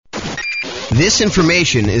This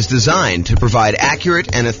information is designed to provide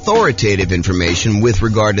accurate and authoritative information with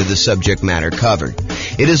regard to the subject matter covered.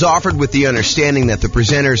 It is offered with the understanding that the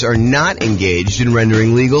presenters are not engaged in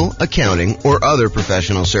rendering legal, accounting, or other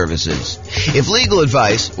professional services. If legal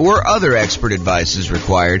advice or other expert advice is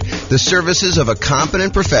required, the services of a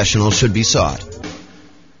competent professional should be sought.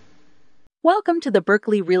 Welcome to the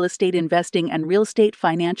Berkeley Real Estate Investing and Real Estate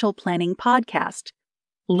Financial Planning Podcast.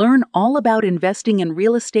 Learn all about investing in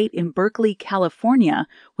real estate in Berkeley, California,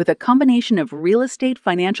 with a combination of real estate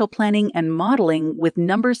financial planning and modeling with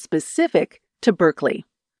numbers specific to Berkeley,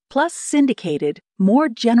 plus syndicated, more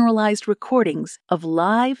generalized recordings of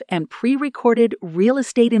live and pre-recorded real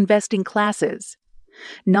estate investing classes.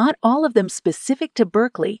 Not all of them specific to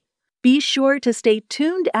Berkeley. Be sure to stay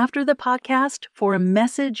tuned after the podcast for a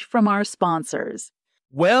message from our sponsors.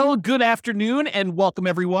 Well, good afternoon and welcome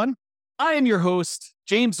everyone. I am your host,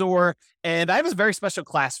 James Orr, and I have a very special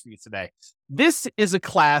class for you today. This is a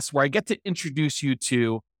class where I get to introduce you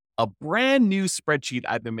to a brand new spreadsheet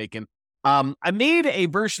I've been making. I made a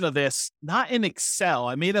version of this, not in Excel.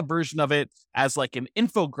 I made a version of it as like an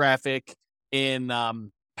infographic in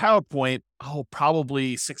PowerPoint,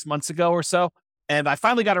 probably 6 months ago or so. And I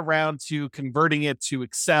finally got around to converting it to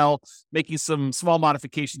Excel, making some small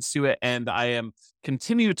modifications to it, and I am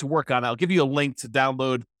continuing to work on it. I'll give you a link to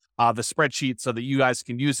download the spreadsheet so that you guys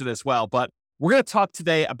can use it as well. But we're going to talk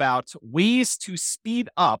today about ways to speed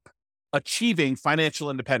up achieving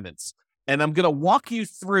financial independence. And I'm going to walk you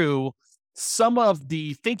through some of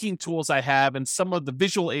the thinking tools I have and some of the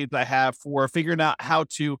visual aids I have for figuring out how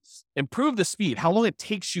to improve the speed, how long it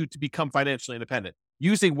takes you to become financially independent,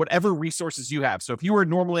 using whatever resources you have. So if you were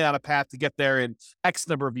normally on a path to get there in X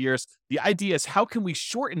number of years, the idea is how can we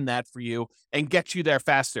shorten that for you and get you there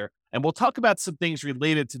faster? And we'll talk about some things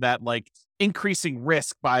related to that, like increasing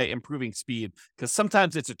risk by improving speed, because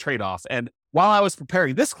sometimes it's a trade-off. And while I was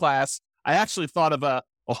preparing this class, I actually thought of a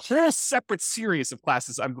whole separate series of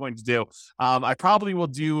classes I'm going to do. I probably will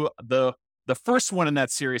do the first one in that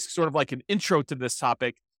series, sort of like an intro to this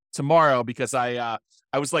topic tomorrow, because I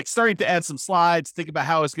was like starting to add some slides, think about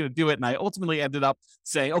how I was going to do it. And I ultimately ended up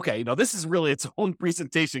saying, okay, this is really its own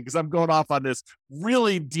presentation because I'm going off on this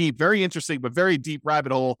really deep, very interesting, but very deep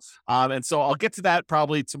rabbit hole. And so I'll get to that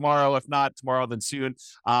probably tomorrow. If not tomorrow, then soon.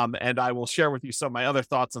 And I will share with you some of my other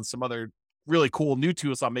thoughts on some other really cool new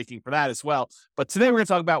tools I'm making for that as well. But today we're going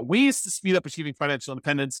to talk about ways to speed up achieving financial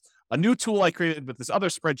independence, a new tool I created with this other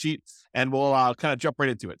spreadsheet, and we'll kind of jump right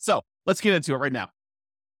into it. So let's get into it right now.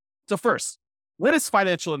 So first, what is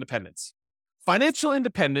financial independence? Financial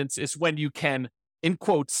independence is when you can, in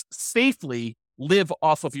quotes, safely live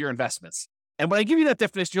off of your investments. And when I give you that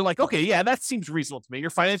definition, you're like, okay, yeah, that seems reasonable to me. You're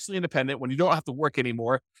financially independent when you don't have to work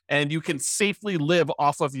anymore and you can safely live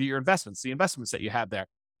off of your investments, the investments that you have there.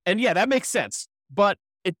 And yeah, that makes sense, but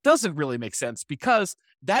it doesn't really make sense because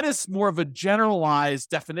that is more of a generalized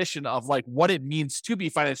definition of like what it means to be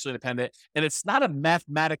financially independent. And it's not a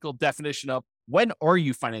mathematical definition of when are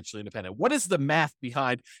you financially independent? What is the math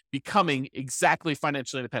behind becoming exactly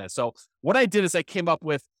financially independent? So what I did is I came up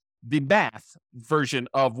with the math version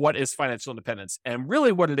of what is financial independence. And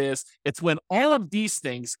really what it is, it's when all of these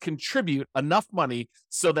things contribute enough money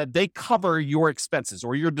so that they cover your expenses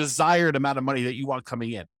or your desired amount of money that you want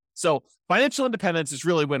coming in. So financial independence is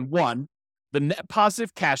really when, one, the net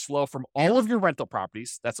positive cash flow from all of your rental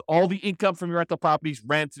properties, that's all the income from your rental properties,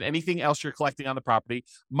 rent, and anything else you're collecting on the property,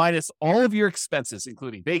 minus all of your expenses,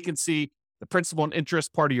 including vacancy, the principal and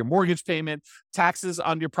interest part of your mortgage payment, taxes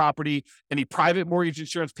on your property, any private mortgage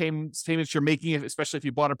insurance payments you're making, especially if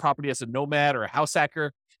you bought a property as a nomad or a house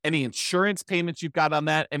hacker, any insurance payments you've got on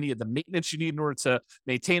that, any of the maintenance you need in order to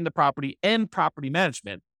maintain the property, and property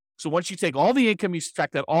management. So once you take all the income, you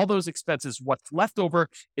subtract out all those expenses, what's left over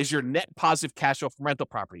is your net positive cash flow from rental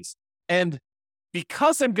properties. And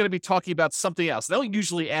because I'm going to be talking about something else, I don't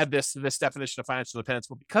usually add this to this definition of financial independence,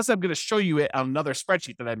 but because I'm going to show you it on another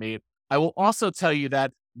spreadsheet that I made, I will also tell you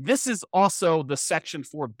that this is also the section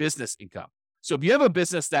for business income. So if you have a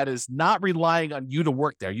business that is not relying on you to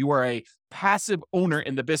work there, you are a passive owner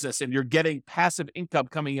in the business and you're getting passive income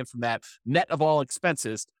coming in from that net of all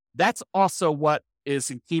expenses, that's also what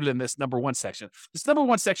is included in this number one section. This number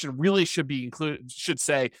one section really should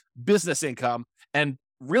say business income, and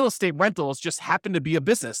real estate rentals just happen to be a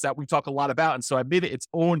business that we talk a lot about. And so I made it its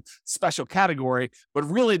own special category, but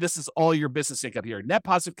really this is all your business income here. Net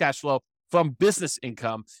positive cash flow from business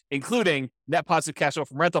income, including net positive cash flow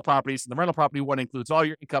from rental properties. And the rental property one includes all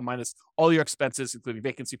your income minus all your expenses, including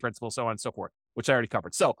vacancy, principal, so on and so forth, which I already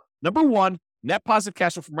covered. So number one, net positive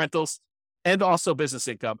cash flow from rentals and also business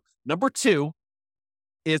income. Number two,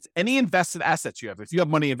 is any invested assets you have. If you have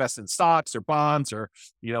money invested in stocks or bonds or,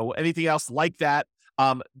 anything else like that,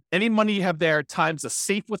 any money you have there times a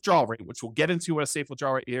safe withdrawal rate, which we'll get into what a safe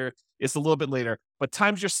withdrawal rate here is a little bit later, but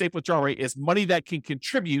times your safe withdrawal rate is money that can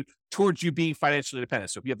contribute towards you being financially independent.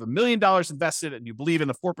 So if you have $1 million invested and you believe in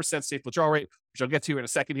the 4% safe withdrawal rate, which I'll get to in a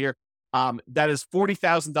second here, that is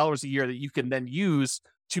 $40,000 a year that you can then use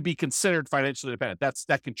to be considered financially independent.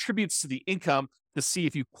 That contributes to the income to see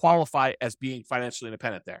if you qualify as being financially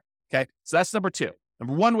independent there. Okay, so that's number two.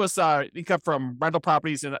 Number one was income from rental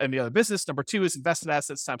properties and the other business. Number two is invested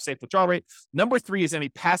assets times safe withdrawal rate. Number three is any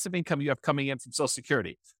passive income you have coming in from Social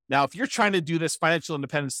Security. Now, if you're trying to do this financial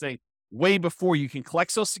independence thing way before you can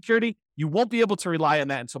collect Social Security, you won't be able to rely on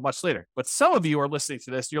that until much later. But some of you are listening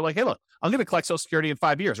to this, you're like, hey, look, I'm going to collect Social Security in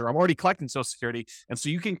 5 years, or I'm already collecting Social Security. And so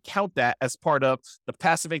you can count that as part of the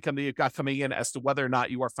passive income that you've got coming in as to whether or not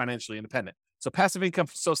you are financially independent. So passive income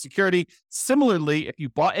from Social Security. Similarly, if you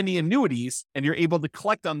bought any annuities and you're able to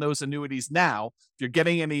collect on those annuities now, if you're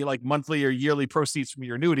getting any like monthly or yearly proceeds from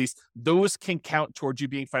your annuities, those can count towards you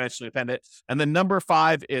being financially independent. And then number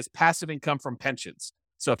five is passive income from pensions.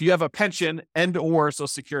 So if you have a pension and or Social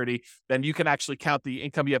Security, then you can actually count the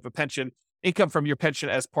income you have a pension, income from your pension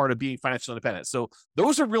as part of being financially independent. So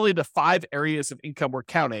those are really the 5 areas of income we're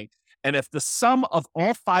counting. And if the sum of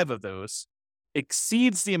all 5 of those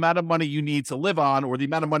exceeds the amount of money you need to live on, or the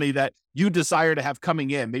amount of money that you desire to have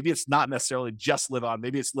coming in, maybe it's not necessarily just live on,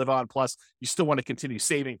 maybe it's live on plus you still want to continue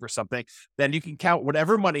saving for something, then you can count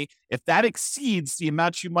whatever money. If that exceeds the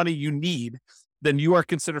amount of money you need, then you are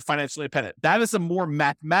considered financially independent. That is a more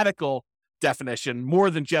mathematical definition, more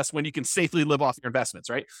than just when you can safely live off your investments,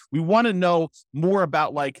 right? We want to know more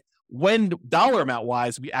about like when dollar amount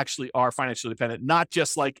wise, we actually are financially independent, not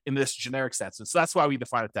just like in this generic sense. And so that's why we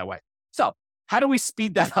define it that way. So how do we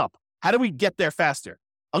speed that up? How do we get there faster?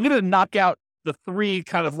 I'm going to knock out the 3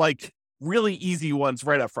 kind of like really easy ones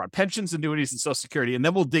right up front: pensions, annuities, and Social Security. And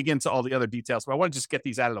then we'll dig into all the other details, but I want to just get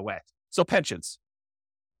these out of the way. So pensions.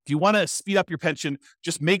 If you want to speed up your pension,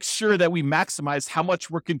 just make sure that we maximize how much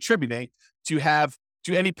we're contributing to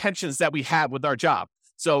any pensions that we have with our job.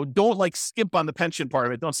 So don't like skimp on the pension part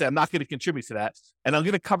of it. Don't say, I'm not going to contribute to that. And I'm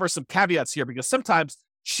going to cover some caveats here, because sometimes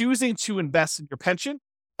choosing to invest in your pension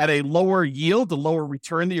at a lower yield, the lower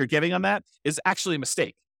return that you're getting on that, is actually a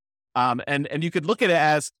mistake. And you could look at it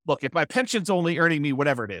as, look, if my pension's only earning me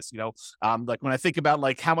whatever it is, like when I think about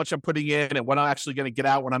like how much I'm putting in and what I'm actually going to get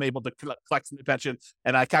out when I'm able to collect the pension,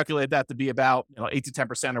 and I calculate that to be about 8 to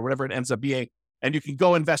 10% or whatever it ends up being, and you can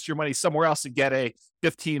go invest your money somewhere else and get a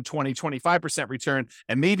 15, 20, 25% return,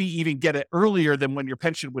 and maybe even get it earlier than when your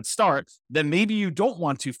pension would start, then maybe you don't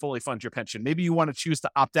want to fully fund your pension. Maybe you want to choose to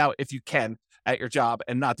opt out if you can at your job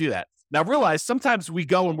and not do that. Now realize sometimes we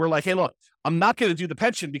go and we're like, hey, look, I'm not going to do the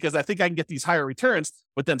pension because I think I can get these higher returns,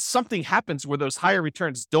 but then something happens where those higher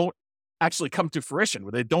returns don't actually come to fruition,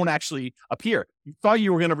 where they don't actually appear. You thought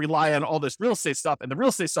you were going to rely on all this real estate stuff, and the real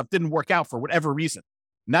estate stuff didn't work out for whatever reason.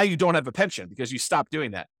 Now you don't have a pension because you stopped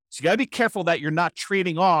doing that. So you got to be careful that you're not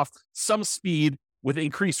trading off some speed with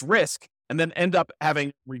increased risk and then end up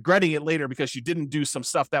regretting it later because you didn't do some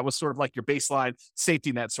stuff that was sort of like your baseline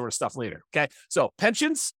safety net sort of stuff later. Okay. So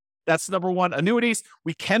pensions, that's number one. Annuities,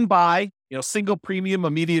 we can buy, single premium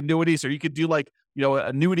immediate annuities, or you could do like,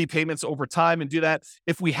 annuity payments over time and do that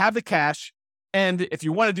if we have the cash. And if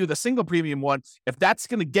you want to do the single premium one, if that's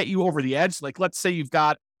going to get you over the edge, like let's say you've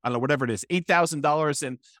got, I don't know, whatever it is, $8,000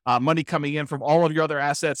 in money coming in from all of your other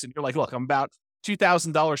assets. And you're like, look, I'm about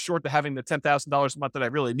 $2,000 short to having the $10,000 a month that I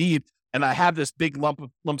really need. And I have this big lump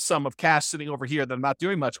sum of cash sitting over here that I'm not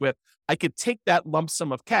doing much with. I could take that lump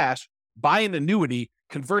sum of cash, buy an annuity,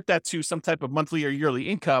 convert that to some type of monthly or yearly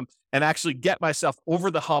income, and actually get myself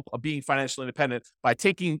over the hump of being financially independent by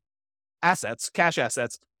taking cash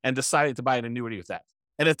assets, and deciding to buy an annuity with that.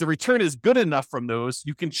 And if the return is good enough from those,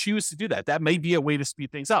 you can choose to do that. That may be a way to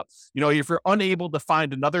speed things up. If you're unable to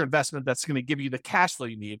find another investment that's going to give you the cash flow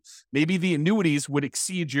you need, maybe the annuities would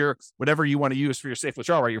exceed your whatever you want to use for your safe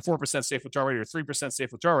withdrawal rate, your 4% safe withdrawal rate, or 3%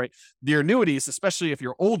 safe withdrawal rate. The annuities, especially if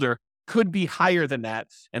you're older, could be higher than that.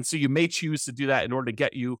 And so you may choose to do that in order to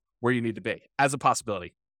get you where you need to be as a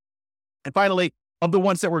possibility. And finally, of the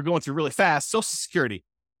ones that we're going through really fast, Social Security.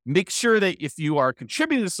 Make sure that if you are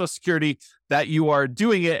contributing to Social Security, that you are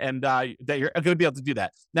doing it and that you're going to be able to do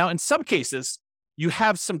that. Now, in some cases, you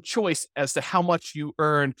have some choice as to how much you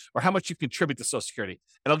earn or how much you contribute to Social Security.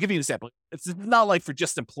 And I'll give you an example. It's not like for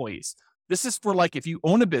just employees. This is for like if you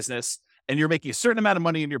own a business and you're making a certain amount of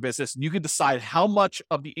money in your business, and you can decide how much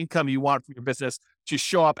of the income you want from your business to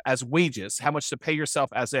show up as wages, how much to pay yourself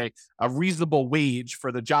as a reasonable wage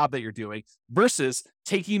for the job that you're doing, versus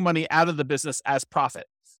taking money out of the business as profit.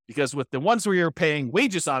 because with the ones where you're paying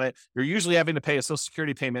wages on it, you're usually having to pay a Social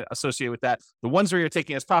Security payment associated with that. The ones where you're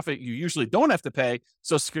taking as profit, you usually don't have to pay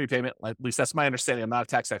Social Security payment. At least that's my understanding. I'm not a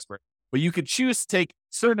tax expert. But you could choose to take a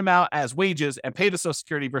certain amount as wages and pay the Social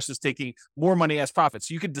Security versus taking more money as profit.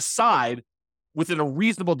 So you could decide within a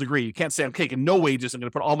reasonable degree. You can't say, I'm taking no wages, I'm going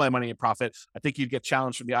to put all my money in profit. I think you'd get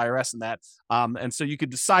challenged from the IRS in that. And so you could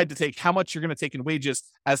decide to take how much you're going to take in wages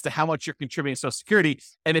as to how much you're contributing to Social Security.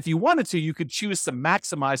 And if you wanted to, you could choose to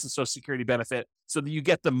maximize the Social Security benefit so that you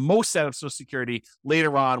get the most out of Social Security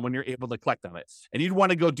later on when you're able to collect on it. And you'd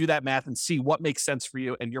want to go do that math and see what makes sense for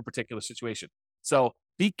you in your particular situation. So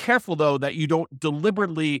be careful, though, that you don't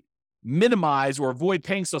deliberately minimize or avoid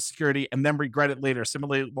paying Social Security and then regret it later.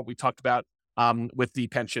 Similarly, what we talked about with the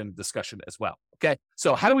pension discussion as well. Okay.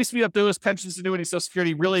 So how do we speed up those pensions, annuities, Social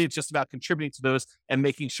Security? Really, it's just about contributing to those and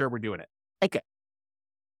making sure we're doing it. Okay.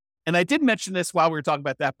 And I did mention this while we were talking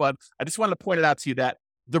about that, but I just wanted to point it out to you that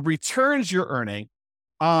the returns you're earning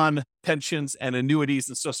on pensions and annuities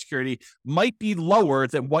and Social Security might be lower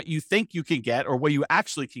than what you think you can get or what you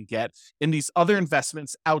actually can get in these other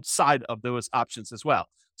investments outside of those options as well.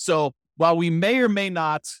 So while we may or may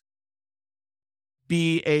not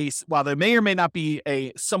while there may or may not be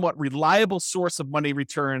a somewhat reliable source of money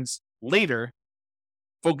returns later,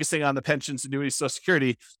 focusing on the pensions, annuities, Social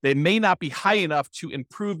Security, they may not be high enough to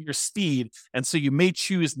improve your speed. And so you may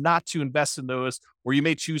choose not to invest in those, or you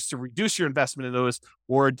may choose to reduce your investment in those,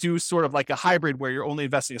 or do sort of like a hybrid where you're only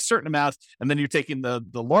investing a certain amount, and then you're taking the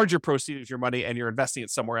larger proceeds of your money and you're investing it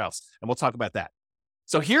somewhere else. And we'll talk about that.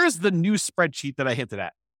 So here's the new spreadsheet that I hinted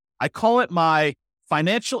at. I call it my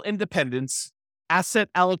financial independence, asset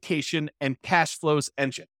allocation, and cash flows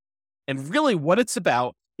engine. And really what it's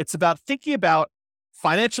about thinking about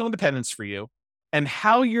financial independence for you and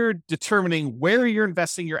how you're determining where you're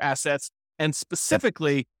investing your assets, and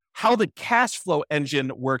specifically how the cash flow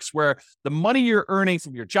engine works, where the money you're earning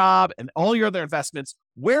from your job and all your other investments,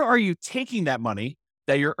 where are you taking that money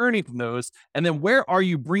that you're earning from those? And then where are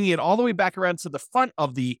you bringing it all the way back around to the front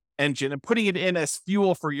of the engine and putting it in as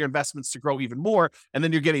fuel for your investments to grow even more? And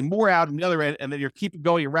then you're getting more out on the other end, and then you're keeping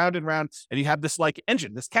going around and around, and you have this like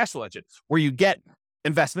engine, this cash flow engine, where you get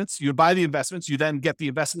investments, you buy the investments, you then get the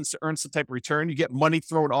investments to earn some type of return, you get money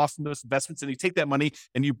thrown off from those investments, and you take that money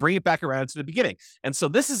and you bring it back around to the beginning. And so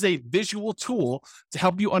this is a visual tool to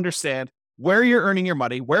help you understand where you're earning your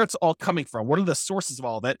money, where it's all coming from, what are the sources of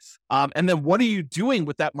all of it, and then what are you doing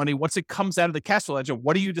with that money once it comes out of the cash flow engine?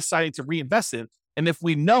 What are you deciding to reinvest in? And if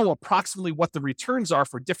we know approximately what the returns are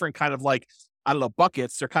for different kind of like, I don't know,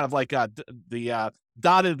 buckets, they're kind of like the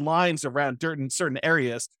dotted lines around certain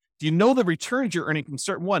areas. Do you know the returns you're earning from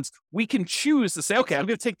certain ones? We can choose to say, okay, I'm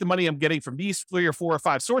going to take the money I'm getting from these 3 or 4 or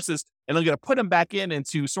 5 sources, and I'm going to put them back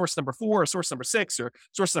into source number 4 or source number 6 or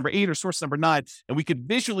source number 8 or source number 9. And we could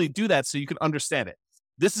visually do that so you can understand it.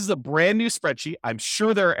 This is a brand new spreadsheet. I'm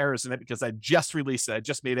sure there are errors in it because I just released it. I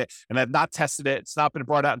just made it and I've not tested it. It's not been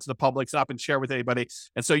brought out into the public. It's not been shared with anybody.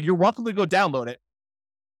 And so you're welcome to go download it,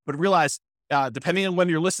 but realize, depending on when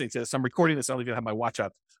you're listening to this, I'm recording this. I don't even have my watch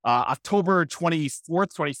up. October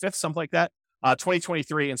 24th, 25th, something like that,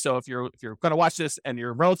 2023. And so if you're going to watch this and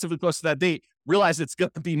you're relatively close to that date, realize it's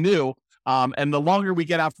going to be new. And the longer we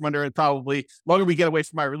get out from under it, probably longer we get away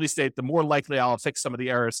from my release date, the more likely I'll fix some of the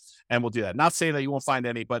errors, and we'll do that. Not saying that you won't find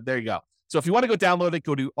any, but there you go. So if you want to go download it,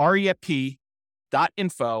 go to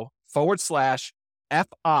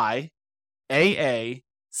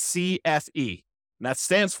refp.info/FIAACFE. And that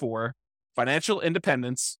stands for Financial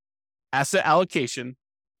Independence, Asset Allocation,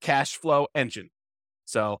 Cash Flow Engine.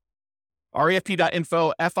 So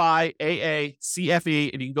refp.info,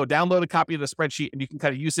 FIAACFE, and you can go download a copy of the spreadsheet and you can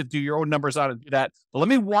kind of use it, do your own numbers on it, and do that. But let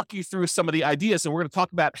me walk you through some of the ideas, and we're going to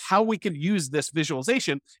talk about how we can use this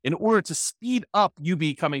visualization in order to speed up you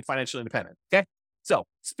becoming financially independent. Okay. So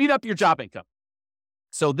speed up your job income.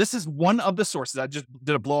 So this is one of the sources. I just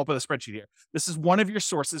did a blow up of the spreadsheet here. This is one of your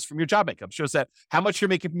sources from your job income. It shows that how much you're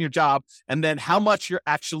making from your job and then how much you're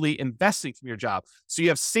actually investing from your job. So you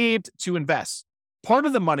have saved to invest. Part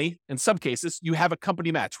of the money, in some cases, you have a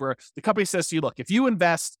company match where the company says to you, look, if you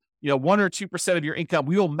invest 1 or 2% of your income,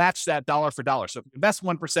 we will match that dollar for dollar. So if you invest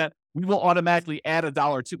 1%, we will automatically add add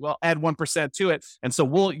 1% to it. And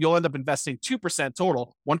so you'll end up investing 2%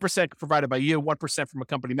 total, 1% provided by you, 1% from a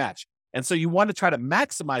company match. And so you want to try to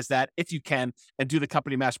maximize that if you can and do the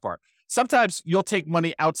company match part. Sometimes you'll take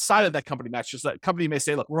money outside of that company match. Just that company may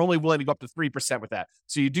say, look, we're only willing to go up to 3% with that.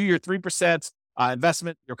 So you do your 3%,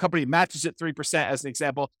 investment. Your company matches it 3% as an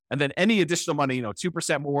example. And then any additional money,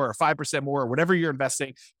 2% more or 5% more or whatever you're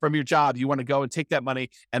investing from your job, you want to go and take that money.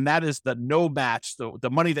 And that is the no match, the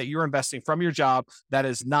money that you're investing from your job that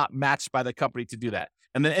is not matched by the company to do that.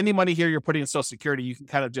 And then any money here you're putting in Social Security, you can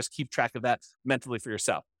kind of just keep track of that mentally for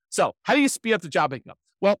yourself. So how do you speed up the job income?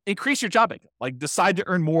 Well, increase your job income. Like decide to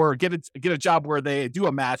earn more, get a job where they do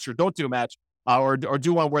a match or don't do a match, or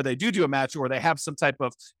do one where they do a match, or they have some type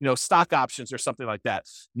of stock options or something like that.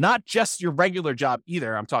 Not just your regular job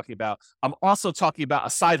either. I'm also talking about a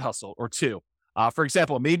side hustle or two. For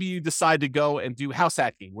example, maybe you decide to go and do house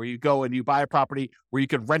hacking, where you go and you buy a property where you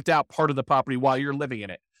could rent out part of the property while you're living in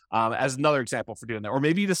it. As another example for doing that. Or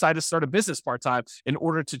maybe you decide to start a business part-time in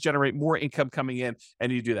order to generate more income coming in,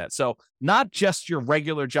 and you do that. So not just your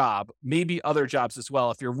regular job, maybe other jobs as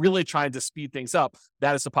well. If you're really trying to speed things up,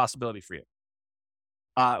 that is a possibility for you.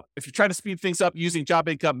 If you're trying to speed things up using job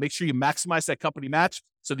income, make sure you maximize that company match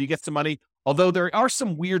so that you get some money. Although there are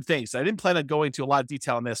some weird things. I didn't plan on going into a lot of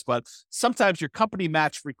detail on this, but sometimes your company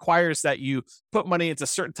match requires that you put money into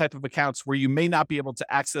certain type of accounts where you may not be able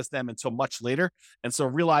to access them until much later. And so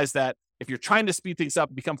realize that if you're trying to speed things up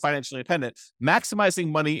and become financially independent,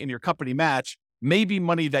 maximizing money in your company match may be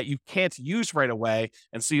money that you can't use right away.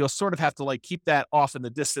 And so you'll sort of have to keep that off in the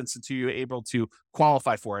distance until you're able to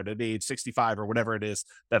qualify for it at age 65 or whatever it is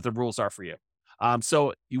that the rules are for you.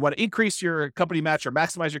 So you want to increase your company match or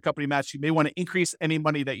maximize your company match. You may want to increase any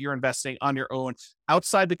money that you're investing on your own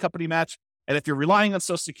outside the company match. And if you're relying on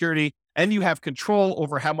Social Security and you have control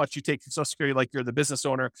over how much you take from Social Security, like you're the business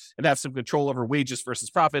owner and have some control over wages versus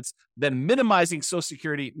profits, then minimizing Social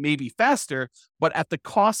Security may be faster, but at the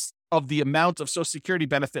cost of the amount of Social Security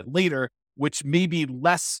benefit later, which may be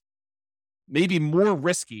more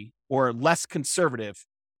risky or less conservative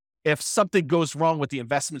if something goes wrong with the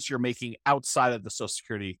investments you're making outside of the Social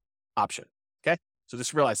Security option. Okay. So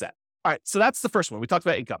just realize that. All right. So that's the first one. We talked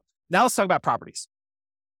about income. Now let's talk about properties.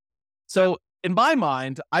 So in my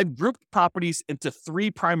mind, I've grouped properties into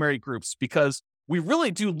three primary groups because we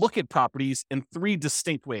really do look at properties in three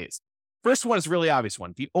distinct ways. First one is a really obvious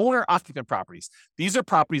one, the owner-occupant properties. These are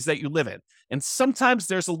properties that you live in. And sometimes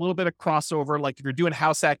there's a little bit of crossover, like if you're doing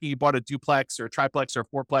house hacking, you bought a duplex or a triplex or a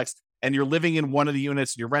fourplex, and you're living in one of the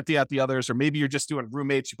units and you're renting out the others, or maybe you're just doing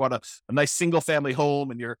roommates. You bought a nice single family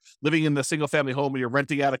home and you're living in the single family home and you're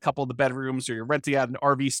renting out a couple of the bedrooms, or you're renting out an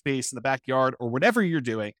RV space in the backyard, or whatever you're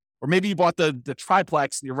doing. Or maybe you bought the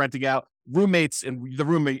triplex and you're renting out roommates and the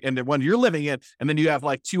roommate and the one you're living in. And then you have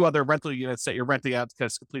two other rental units that you're renting out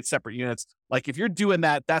as complete separate units. If you're doing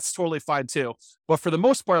that, that's totally fine too. But for the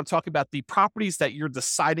most part, I'm talking about the properties that you're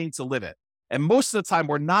deciding to live in. And most of the time,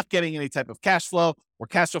 we're not getting any type of cash flow or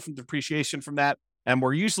cash flow from depreciation from that. And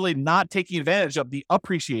we're usually not taking advantage of the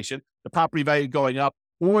appreciation, the property value going up,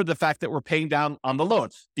 or the fact that we're paying down on the loan,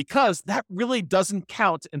 because that really doesn't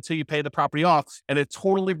count until you pay the property off, and it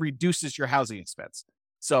totally reduces your housing expense.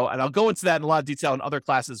 So, and I'll go into that in a lot of detail in other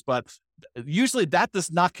classes, but usually that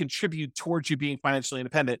does not contribute towards you being financially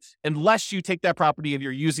independent unless you take that property and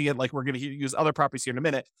you're using it, like we're going to use other properties here in a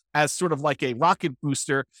minute, as sort of like a rocket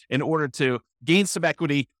booster in order to gain some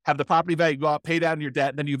equity, have the property value go up, pay down your debt,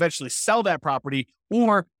 and then you eventually sell that property.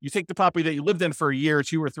 Or you take the property that you lived in for a year or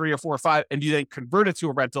two or three or four or five, and you then convert it to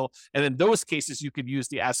a rental. And in those cases, you could use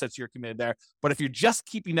the assets you're committed there. But if you're just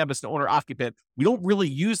keeping them as an owner occupant, we don't really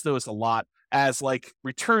use those a lot as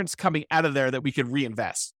returns coming out of there that we could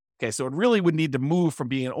reinvest. Okay, so it really would need to move from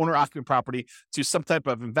being an owner-occupant property to some type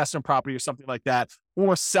of investment property or something like that,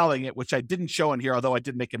 or selling it, which I didn't show in here, although I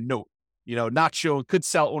did make a note. Not show, could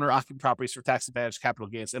sell owner-occupant properties for tax advantage capital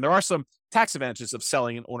gains. And there are some tax advantages of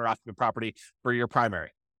selling an owner-occupant property for your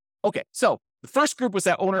primary. Okay, so the first group was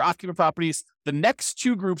that owner-occupant properties. The next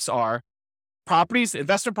two groups are properties,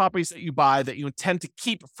 investment properties that you buy that you intend to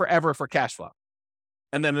keep forever for cash flow.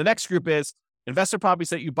 And then the next group is investment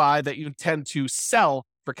properties that you buy that you intend to sell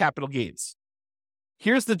for capital gains.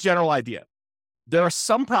 Here's the general idea. There are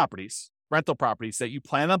some properties, rental properties, that you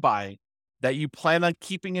plan on buying, that you plan on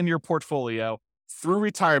keeping in your portfolio through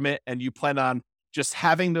retirement, and you plan on just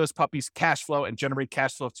having those puppies cash flow and generate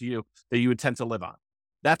cash flow to you that you intend to live on.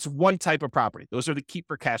 That's one type of property. Those are the keep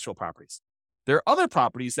for cash flow properties. There are other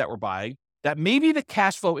properties that we're buying that maybe the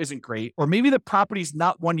cash flow isn't great, or maybe the property is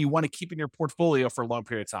not one you want to keep in your portfolio for a long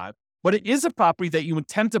period of time, but it is a property that you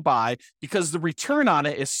intend to buy because the return on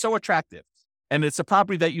it is so attractive. And it's a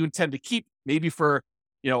property that you intend to keep maybe for,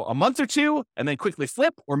 a month or two and then quickly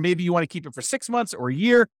flip, or maybe you want to keep it for 6 months or a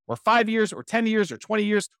year or 5 years or 10 years or 20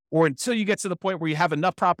 years, or until you get to the point where you have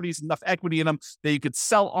enough properties, enough equity in them that you could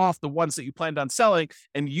sell off the ones that you planned on selling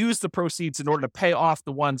and use the proceeds in order to pay off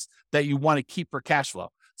the ones that you want to keep for cash flow.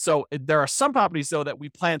 So there are some properties, though, that we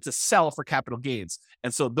plan to sell for capital gains.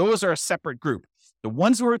 And so those are a separate group. The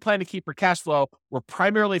ones where we plan to keep for cash flow, we're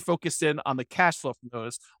primarily focused in on the cash flow from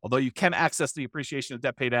those, although you can access the appreciation of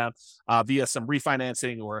debt pay down via some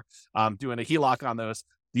refinancing or doing a HELOC on those.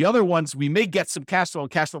 The other ones, we may get some cash flow and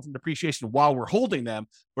cash flow from depreciation while we're holding them,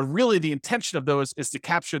 but really the intention of those is to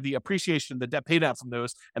capture the appreciation, the debt pay down from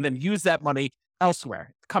those, and then use that money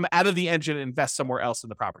elsewhere, come out of the engine and invest somewhere else in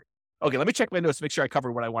the property. Okay, let me check my notes to make sure I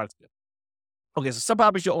covered what I wanted to do. Okay, so some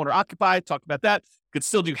properties you'll own or occupy, talked about that. You could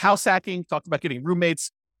still do house hacking, talked about getting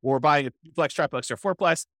roommates or buying a duplex, triplex, or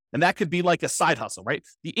fourplex. And that could be like a side hustle, right?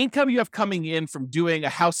 The income you have coming in from doing a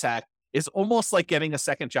house hack is almost like getting a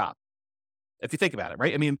second job, if you think about it,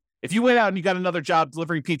 right? I mean, if you went out and you got another job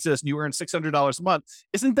delivering pizzas and you earn $600 a month,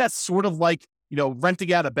 isn't that sort of like,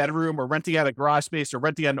 renting out a bedroom or renting out a garage space or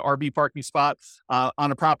renting out an RV parking spot on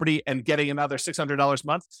a property and getting another $600 a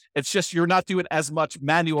month? It's just you're not doing as much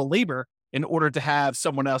manual labor in order to have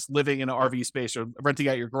someone else living in an RV space or renting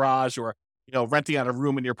out your garage or, renting out a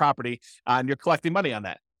room in your property and you're collecting money on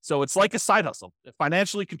that. So it's like a side hustle. It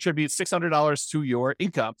financially contributes $600 to your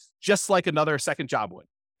income, just like another second job would.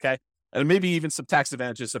 Okay. And maybe even some tax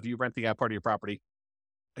advantages of you renting out part of your property,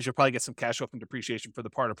 as you'll probably get some cash flow from depreciation for the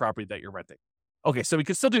part of property that you're renting. Okay. So we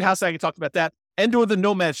can still do house hacking, talked about that, and or the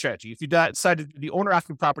nomad strategy. If you decide to do the owner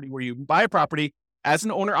occupant property where you buy a property as an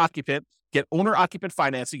owner occupant, get owner occupant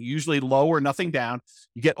financing, usually low or nothing down.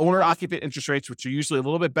 You get owner occupant interest rates, which are usually a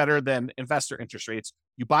little bit better than investor interest rates.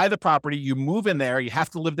 You buy the property, you move in there, you have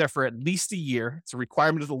to live there for at least a year. It's a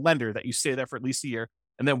requirement of the lender that you stay there for at least a year.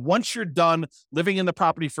 And then once you're done living in the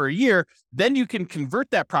property for a year, then you can convert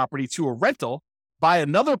that property to a rental, buy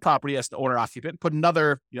another property as an owner occupant, put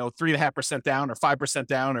another, 3.5% down or 5%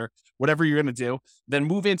 down or whatever you're going to do, then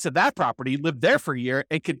move into that property, live there for a year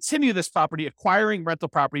and continue this property, acquiring rental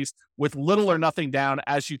properties with little or nothing down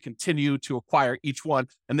as you continue to acquire each one.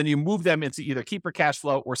 And then you move them into either keep for cash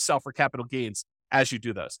flow or sell for capital gains as you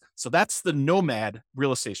do those. So that's the nomad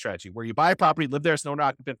real estate strategy, where you buy a property, live there as an owner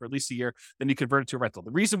occupant for at least a year, then you convert it to a rental.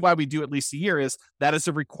 The reason why we do at least a year is that is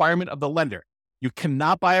a requirement of the lender. You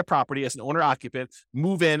cannot buy a property as an owner occupant,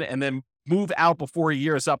 move in, and then move out before a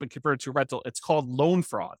year is up and convert it to a rental. It's called loan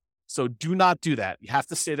fraud. So do not do that. You have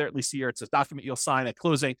to stay there at least a year. It's a document you'll sign at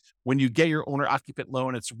closing when you get your owner occupant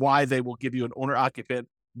loan. It's why they will give you an owner occupant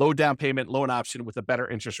low down payment loan option with a better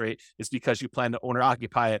interest rate, is because you plan to owner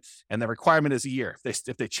occupy it. And the requirement is a year.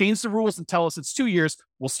 If they change the rules and tell us it's 2 years,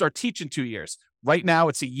 we'll start teaching 2 years. Right now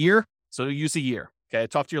it's a year. So use a year. Okay.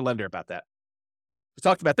 Talk to your lender about that. We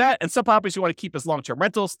talked about that. And some properties you want to keep as long-term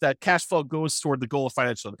rentals. That cash flow goes toward the goal of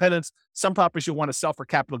financial independence. Some properties you want to sell for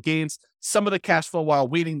capital gains. Some of the cash flow while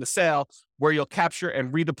waiting the sale, where you'll capture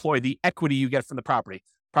and redeploy the equity you get from the property.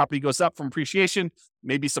 Property goes up from appreciation,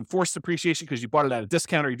 maybe some forced appreciation because you bought it at a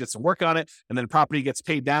discount or you did some work on it. And then property gets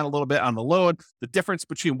paid down a little bit on the loan. The difference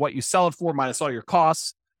between what you sell it for minus all your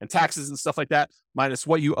costs and taxes and stuff like that, minus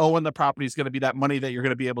what you owe on the property, is going to be that money that you're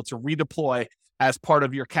going to be able to redeploy as part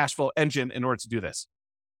of your cash flow engine in order to do this.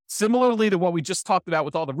 Similarly to what we just talked about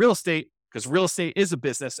with all the real estate, because real estate is a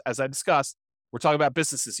business, as I discussed, we're talking about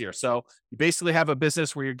businesses here. So you basically have a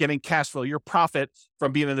business where you're getting cash flow, your profit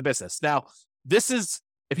from being in the business. Now, this is,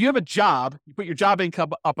 if you have a job, you put your job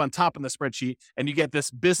income up on top in the spreadsheet and you get this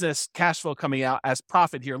business cash flow coming out as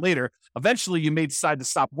profit here later. Eventually, you may decide to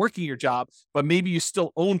stop working your job, but maybe you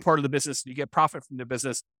still own part of the business and you get profit from the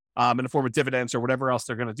business in the form of dividends or whatever else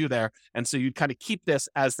they're going to do there. And so you kind of keep this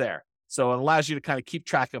as there. So it allows you to kind of keep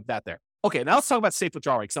track of that there. Okay, now let's talk about safe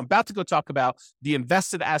withdrawal rate, because I'm about to go talk about the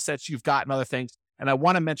invested assets you've got and other things. And I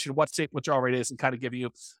want to mention what safe withdrawal rate is and kind of give you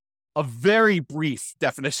a very brief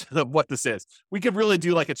definition of what this is. We could really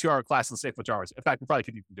do like a 2-hour class on safe withdrawal rates. In fact, we probably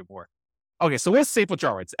could even do more. Okay, so where's safe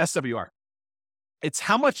withdrawal rates? SWR. It's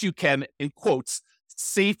how much you can, in quotes,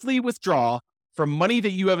 safely withdraw from money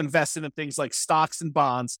that you have invested in things like stocks and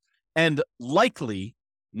bonds and likely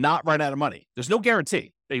not run out of money. There's no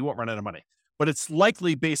guarantee that you won't run out of money, but it's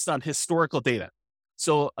likely based on historical data.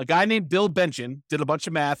 So a guy named Bill Bengen did a bunch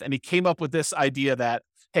of math and he came up with this idea that,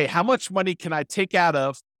 hey, how much money can I take out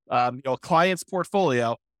of a client's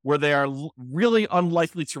portfolio where they are really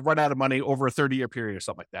unlikely to run out of money over a 30-year period or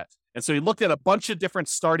something like that. And so he looked at a bunch of different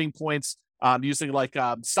starting points using like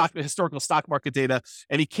historical stock market data.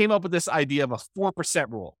 And he came up with this idea of a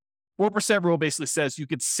 4% rule. 4% rule basically says you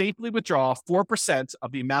could safely withdraw 4%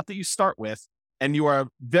 of the amount that you start with, and you are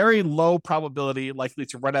very low probability likely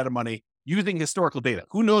to run out of money using historical data.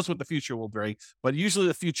 Who knows what the future will bring, but usually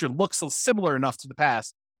the future looks similar enough to the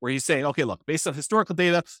past where he's saying, okay, look, based on historical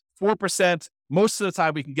data, 4%, most of the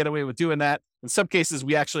time we can get away with doing that. In some cases,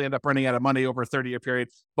 we actually end up running out of money over a 30-year period,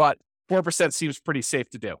 but 4% seems pretty safe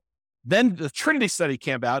to do. Then the Trinity study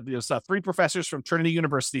came out. It was 3 professors from Trinity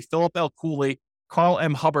University, Philip L. Cooley, Carl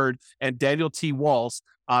M. Hubbard, and Daniel T. Walls.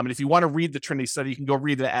 And if you want to read the Trinity study, you can go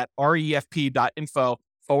read it at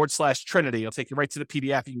refp.info/Trinity. It'll take you right to the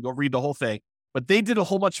PDF. You can go read the whole thing. But they did a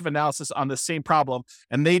whole bunch of analysis on the same problem.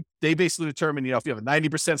 And they basically determined, if you have a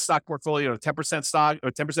 90% stock portfolio, or 10% stock, or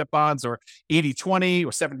 10% bonds, or 80-20,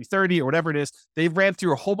 or 70-30, or whatever it is, they ran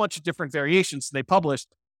through a whole bunch of different variations. And they published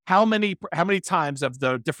how many times of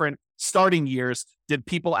the different starting years did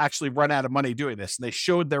people actually run out of money doing this? And they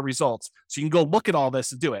showed their results. So you can go look at all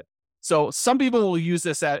this and do it. So some people will use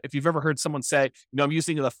this if you've ever heard someone say, I'm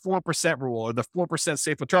using the 4% rule or the 4%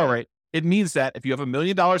 safe withdrawal rate. It means that if you have $1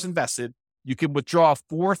 million invested, you can withdraw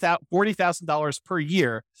 $40,000 per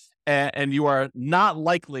year, and you are not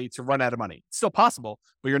likely to run out of money. It's still possible,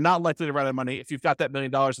 but you're not likely to run out of money if you've got that $1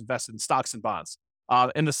 million invested in stocks and bonds.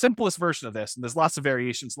 In the simplest version of this, and there's lots of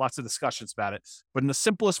variations, lots of discussions about it, but in the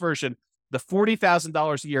simplest version, the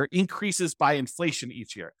 $40,000 a year increases by inflation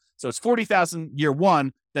each year. So it's $40,000 year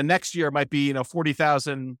one, the next year might be,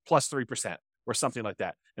 $40,000 plus 3% or something like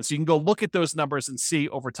that. And so you can go look at those numbers and see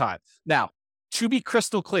over time. Now, to be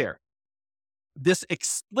crystal clear, this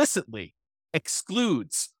explicitly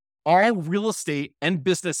excludes all real estate and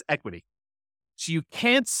business equity. So you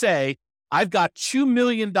can't say, I've got $2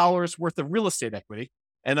 million worth of real estate equity,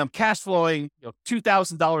 and I'm cash flowing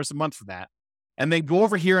 $2,000 a month from that, and then go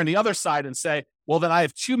over here on the other side and say, well, then I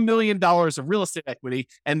have $2 million of real estate equity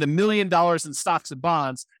and $1 million in stocks and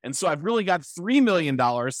bonds, and so I've really got $3 million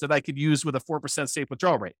that I could use with a 4% safe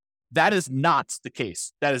withdrawal rate. That is not the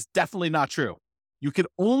case. That is definitely not true. You can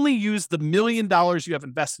only use the $1 million you have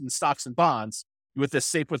invested in stocks and bonds with this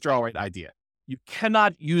safe withdrawal rate idea. You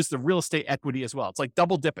cannot use the real estate equity as well. It's like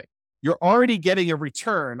double dipping. You're already getting a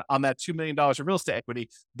return on that $2 million of real estate equity.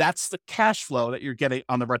 That's the cash flow that you're getting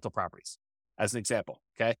on the rental properties, as an example.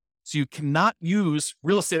 Okay. So you cannot use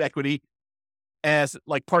real estate equity as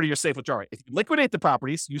like part of your safe withdrawal rate. If you liquidate the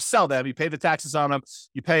properties, you sell them, you pay the taxes on them,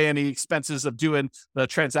 you pay any expenses of doing the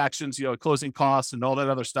transactions, closing costs and all that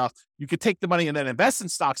other stuff. You could take the money and then invest in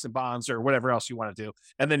stocks and bonds or whatever else you want to do,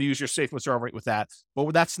 and then use your safe withdrawal rate with that.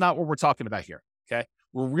 But that's not what we're talking about here. Okay.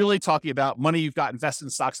 We're really talking about money you've got invested in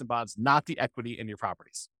stocks and bonds, not the equity in your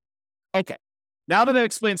properties. Okay. Now that I've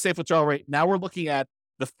explained safe withdrawal rate, now we're looking at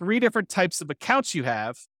the 3 different types of accounts you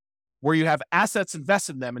have where you have assets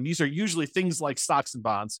invested in them. And these are usually things like stocks and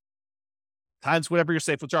bonds times whatever your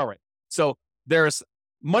safe withdrawal rate. So there's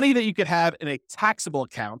money that you could have in a taxable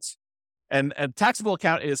account. And a taxable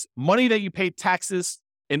account is money that you pay taxes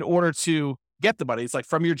in order to get the money. It's like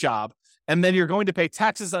from your job. And then you're going to pay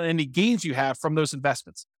taxes on any gains you have from those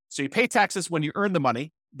investments. So you pay taxes when you earn the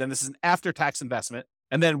money. Then this is an after-tax investment.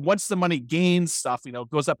 And then once the money gains stuff,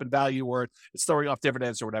 goes up in value or it's throwing off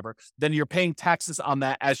dividends or whatever, then you're paying taxes on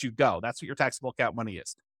that as you go. That's what your taxable account money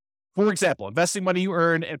is. For example, investing money you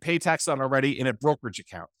earn and pay tax on already in a brokerage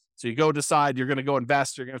account. So you go decide you're going to go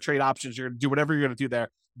invest, you're going to trade options, you're going to do whatever you're going to do there.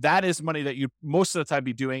 That is money that you most of the time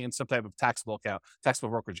be doing in some type of taxable account, taxable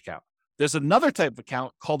brokerage account. There's another type of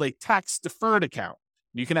account called a tax-deferred account.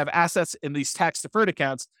 You can have assets in these tax-deferred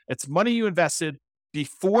accounts. It's money you invested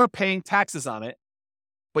before paying taxes on it,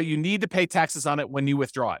 but you need to pay taxes on it when you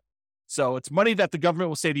withdraw it. So it's money that the government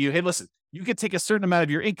will say to you, hey, listen, you could take a certain amount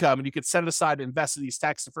of your income and you could set it aside to invest in these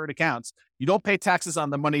tax-deferred accounts. You don't pay taxes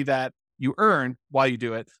on the money that you earn while you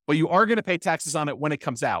do it, but you are going to pay taxes on it when it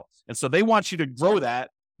comes out. And so they want you to grow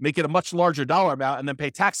that, make it a much larger dollar amount, and then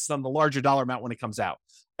pay taxes on the larger dollar amount when it comes out.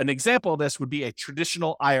 An example of this would be a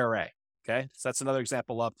traditional IRA. Okay. So that's another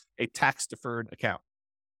example of a tax-deferred account.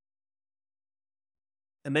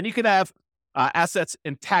 And then you can have assets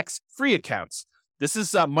in tax-free accounts. This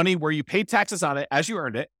is money where you pay taxes on it as you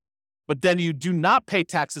earned it, but then you do not pay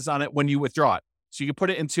taxes on it when you withdraw it. So you can put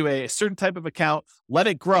it into a certain type of account, let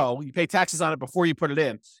it grow. You pay taxes on it before you put it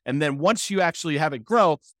in. And then once you actually have it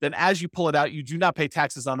grow, then as you pull it out, you do not pay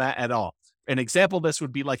taxes on that at all. An example of this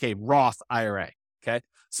would be like a Roth IRA. Okay.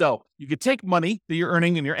 So you could take money that you're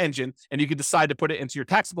earning in your engine and you could decide to put it into your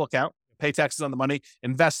taxable account, pay taxes on the money,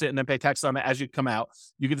 invest it, and then pay taxes on it as you come out.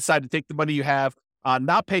 You can decide to take the money you have,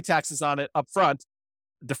 not pay taxes on it up front,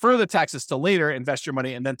 defer the taxes till later, invest your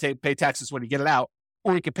money, and then pay taxes when you get it out.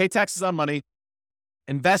 Or you can pay taxes on money,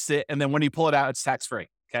 invest it, and then when you pull it out, it's tax-free.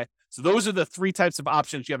 Okay. So those are the 3 types of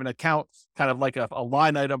options. You have an account, kind of like a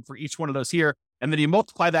line item for each one of those here. And then you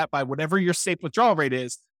multiply that by whatever your safe withdrawal rate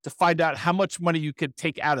is to find out how much money you could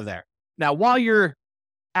take out of there. Now, while you're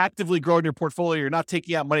actively growing your portfolio, you're not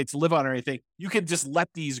taking out money to live on or anything, you can just let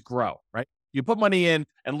these grow, right? You put money in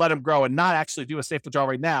and let them grow and not actually do a safe withdrawal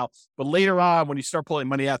right now. But later on, when you start pulling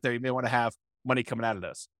money out there, you may want to have money coming out of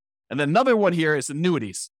those. And then another one here is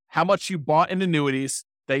annuities. How much you bought in annuities,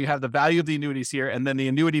 that you have the value of the annuities here, and then the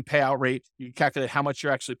annuity payout rate, you can calculate how much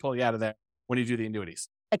you're actually pulling out of there when you do the annuities.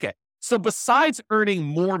 Okay, so besides earning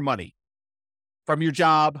more money from your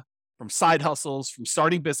job, from side hustles, from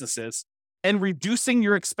starting businesses, and reducing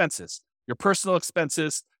your expenses, your personal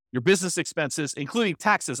expenses, your business expenses, including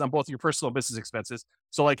taxes on both your personal and business expenses.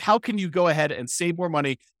 So like, how can you go ahead and save more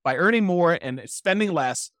money by earning more and spending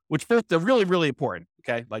less, which both are really, really important.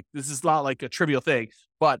 Okay. Like this is not like a trivial thing,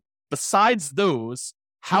 but besides those,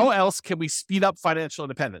 how else can we speed up financial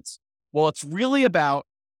independence? Well, it's really about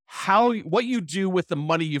what you do with the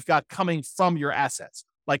money you've got coming from your assets,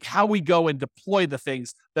 like how we go and deploy the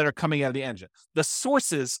things that are coming out of the engine, the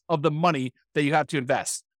sources of the money that you have to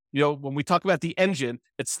invest. You know, when we talk about the engine,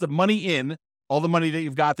 it's the money in, all the money that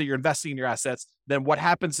you've got that you're investing in your assets. Then what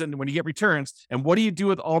happens when you get returns, and what do you do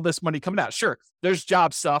with all this money coming out? Sure, there's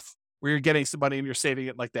job stuff where you're getting some money and you're saving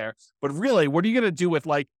it like there. But really, what are you going to do with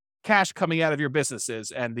like cash coming out of your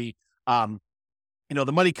businesses and the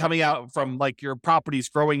the money coming out from like your properties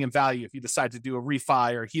growing in value if you decide to do a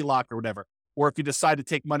refi or HELOC or whatever, or if you decide to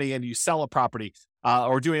take money and you sell a property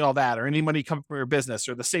or doing all that, or any money coming from your business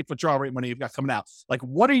or the safe withdrawal rate money you've got coming out. Like,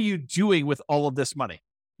 what are you doing with all of this money?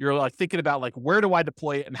 You're like thinking about like, where do I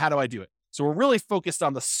deploy it and how do I do it? So we're really focused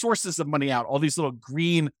on the sources of money out, all these little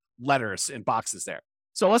green letters in boxes there.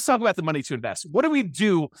 So let's talk about the money to invest. What do we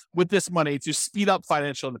do with this money to speed up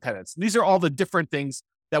financial independence? And these are all the different things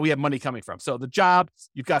that we have money coming from. So the job,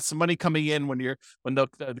 you've got some money coming in when the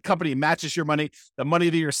company matches your money, the money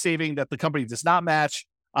that you're saving that the company does not match,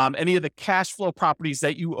 any of the cash flow properties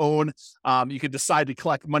that you own. You could decide to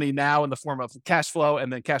collect money now in the form of cash flow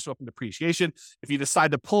and then cash flow from depreciation. If you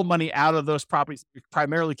decide to pull money out of those properties, you're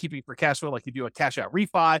primarily keeping for cash flow, like you do a cash out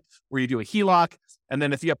refi or you do a HELOC. And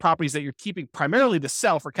then if you have properties that you're keeping primarily to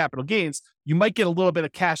sell for capital gains, you might get a little bit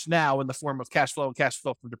of cash now in the form of cash flow and cash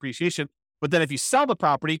flow from depreciation. But then if you sell the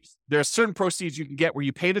property, there are certain proceeds you can get where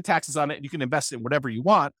you pay the taxes on it and you can invest in whatever you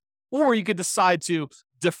want. Or you could decide to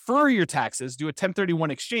defer your taxes, do a 1031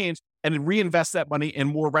 exchange, and then reinvest that money in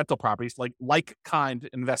more rental properties, like kind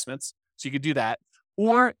investments. So you could do that.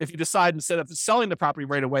 Or if you decide instead of selling the property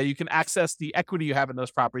right away, you can access the equity you have in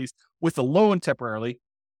those properties with a loan temporarily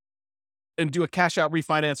and do a cash out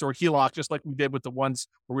refinance or HELOC, just like we did with the ones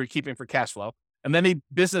where we were keeping for cash flow. And then any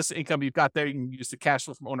business income you've got there, you can use the cash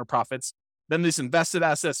flow from owner profits. Then these invested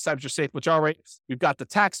assets times your safe withdrawal rate. We've got the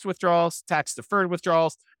tax withdrawals, tax deferred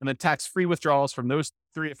withdrawals, and then tax-free withdrawals from those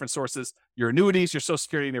three different sources, your annuities, your Social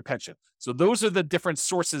Security, and your pension. So those are the different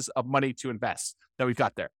sources of money to invest that we've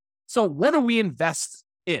got there. So what do we invest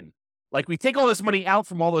in? Like we take all this money out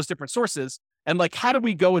from all those different sources, and like, how do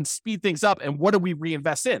we go and speed things up? And what do we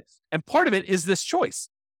reinvest in? And part of it is this choice.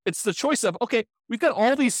 It's the choice of, okay, we've got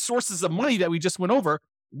all these sources of money that we just went over.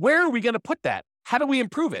 Where are we going to put that? How do we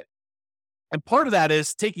improve it? And part of that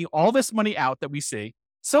is taking all this money out that we see.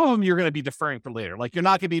 Some of them you're going to be deferring for later. Like you're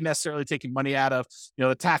not going to be necessarily taking money out of,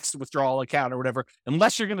 the tax withdrawal account or whatever,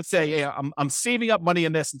 unless you're going to say, hey, I'm saving up money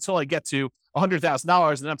in this until I get to $100,000,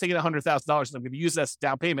 and then I'm taking $100,000 and I'm going to use that as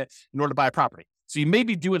down payment in order to buy a property. So you may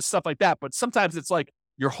be doing stuff like that, but sometimes it's like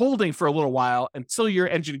you're holding for a little while until your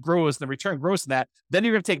engine grows and the return grows in that. Then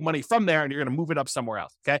you're going to take money from there and you're going to move it up somewhere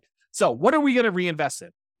else. Okay. So what are we going to reinvest in?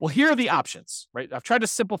 Well, here are the options, right? I've tried to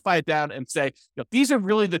simplify it down and say, these are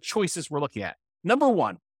really the choices we're looking at. Number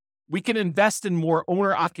one, we can invest in more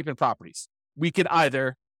owner-occupant properties. We could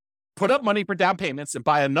either put up money for down payments and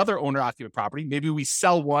buy another owner-occupant property. Maybe we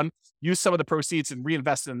sell one, use some of the proceeds and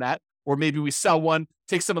reinvest in that. Or maybe we sell one,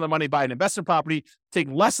 take some of the money, buy an investment property, take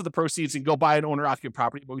less of the proceeds and go buy an owner-occupant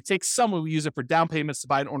property. But we take some and we use it for down payments to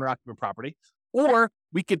buy an owner-occupant property. Or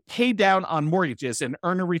we could pay down on mortgages and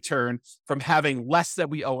earn a return from having less that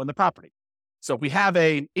we owe on the property. So if we have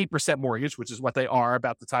a 8% mortgage, which is what they are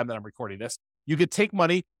about the time that I'm recording this, you could take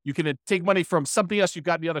money, from something else you've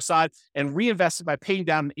got on the other side and reinvest it by paying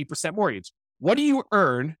down an 8% mortgage. What do you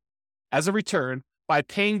earn as a return by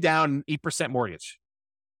paying down an 8% mortgage?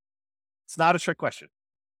 It's not a trick question.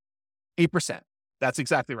 8%. That's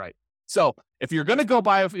exactly right. So if you're going to go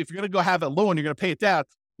have a loan, you're going to pay it down.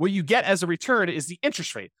 What you get as a return is the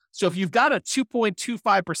interest rate. So if you've got a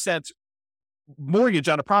 2.25% mortgage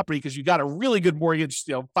on a property because you got a really good mortgage,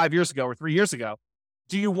 5 years ago or 3 years ago,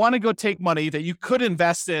 do you want to go take money that you could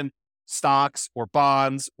invest in stocks or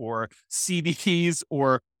bonds or CDs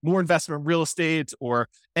or more investment in real estate or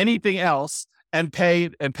anything else and pay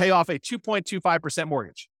off a 2.25%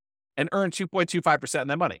 mortgage and earn 2.25% on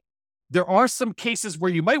that money? There are some cases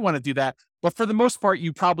where you might want to do that, but for the most part,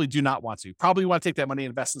 you probably do not want to. You probably want to take that money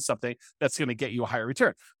and invest in something that's going to get you a higher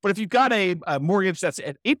return. But if you've got a mortgage that's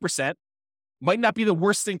at 8%, might not be the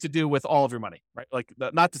worst thing to do with all of your money, right? Like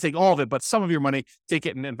not to take all of it, but some of your money, take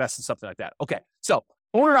it and invest in something like that. Okay. So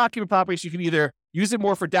owner-occupied properties, you can either use it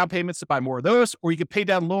more for down payments to buy more of those, or you can pay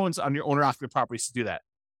down loans on your owner-occupied properties to do that.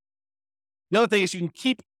 The other thing is you can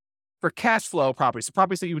keep for cash flow properties, the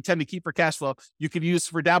properties that you would tend to keep for cash flow, you could use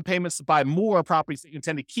for down payments to buy more properties that you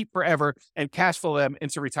intend to keep forever and cash flow them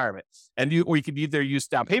into retirement. Or you could either use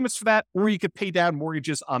down payments for that, or you could pay down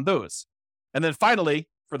mortgages on those. And then finally,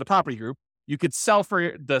 for the property group, you could sell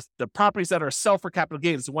for the properties that are sell for capital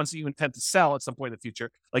gains, the ones that you intend to sell at some point in the future,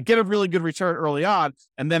 like get a really good return early on.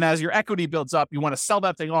 And then as your equity builds up, you want to sell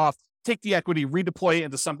that thing off, take the equity, redeploy it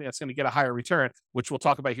into something that's going to get a higher return, which we'll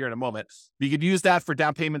talk about here in a moment. You could use that for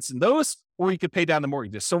down payments in those, or you could pay down the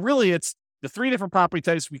mortgages. So really it's the three different property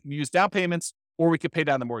types. We can use down payments, or we could pay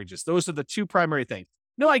down the mortgages. Those are the two primary things.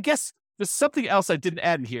 No, I guess there's something else I didn't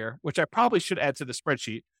add in here, which I probably should add to the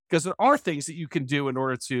spreadsheet, because there are things that you can do in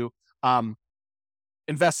order to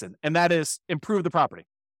invest in, and that is improve the property.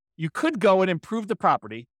 You could go and improve the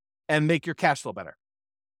property and make your cash flow better.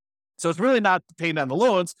 So it's really not paying down the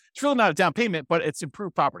loans. It's really not a down payment, but it's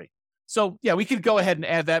improved property. So yeah, we could go ahead and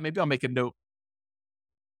add that. Maybe I'll make a note.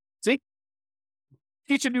 See,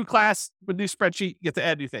 teach a new class with a new spreadsheet, you get to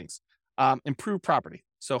add new things. Improve property.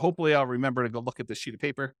 So hopefully I'll remember to go look at this sheet of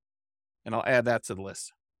paper and I'll add that to the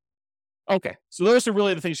list. Okay, so those are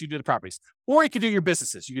really the things you do to properties. Or you could do your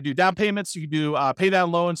businesses. You could do down payments, you could do pay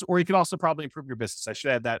down loans, or you can also probably improve your business. I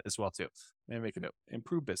should add that as well too. Let me make a note.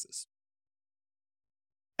 Improve business.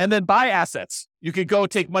 And then buy assets. You could go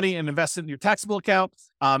take money and invest it in your taxable account.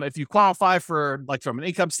 If you qualify for, like from an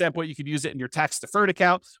income standpoint, you could use it in your tax deferred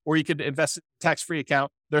account, or you could invest in a tax-free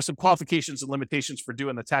account. There's some qualifications and limitations for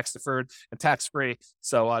doing the tax deferred and tax-free.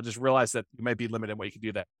 So just realize that you might be limited in what you can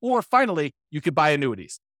do that. Or finally, you could buy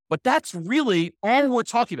annuities. But that's really all we're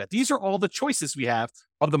talking about. These are all the choices we have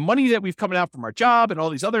of the money that we've coming out from our job and all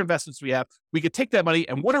these other investments we have. We could take that money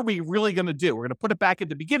and what are we really going to do? We're going to put it back at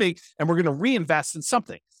the beginning and we're going to reinvest in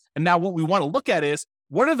something. And now what we want to look at is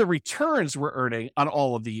what are the returns we're earning on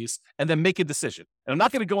all of these, and then make a decision. And I'm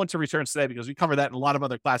not going to go into returns today because we cover that in a lot of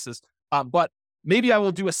other classes. But maybe I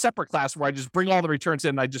will do a separate class where I just bring all the returns in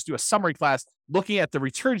and I just do a summary class looking at the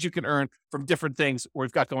returns you can earn from different things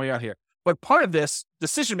we've got going on here. But part of this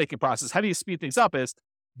decision-making process, how do you speed things up, is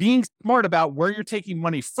being smart about where you're taking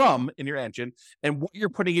money from in your engine and what you're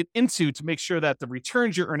putting it into to make sure that the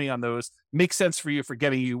returns you're earning on those make sense for you for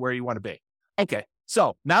getting you where you want to be. Okay,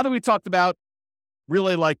 so now that we talked about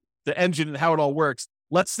really like the engine and how it all works,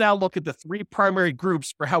 let's now look at the three primary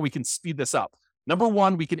groups for how we can speed this up. Number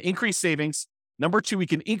one, we can increase savings. Number two, we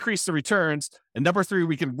can increase the returns. And number three,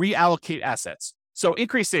 we can reallocate assets. So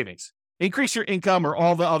increase savings. Increase your income or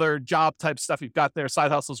all the other job type stuff you've got there,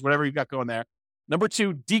 side hustles, whatever you've got going there. Number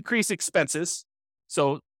two, decrease expenses.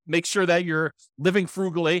 So make sure that you're living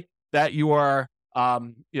frugally, that you are,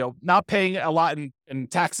 not paying a lot in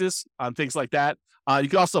taxes on things like that. You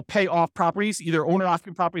can also pay off properties, either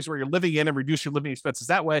owner-occupied properties where you're living in and reduce your living expenses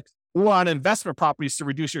that way, or on investment properties to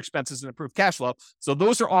reduce your expenses and improve cash flow. So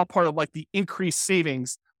those are all part of like the increased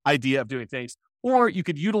savings idea of doing things. Or you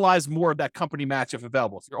could utilize more of that company match if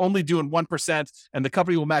available. If you're only doing 1% and the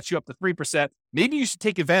company will match you up to 3%, maybe you should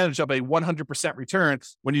take advantage of a 100% return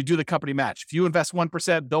when you do the company match. If you invest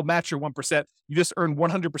 1%, they'll match your 1%. You just earn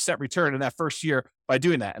 100% return in that first year by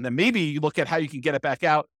doing that. And then maybe you look at how you can get it back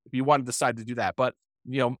out if you want to decide to do that. But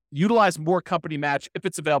utilize more company match if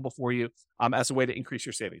it's available for you as a way to increase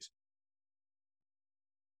your savings.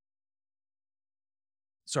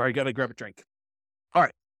 Sorry, I got to grab a drink. All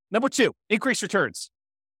right. Number two, increase returns.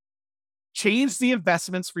 Change the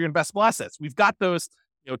investments for your investable assets. We've got those,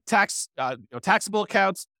 taxable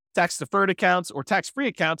accounts, tax deferred accounts, or tax-free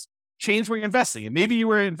accounts. Change where you're investing. And maybe you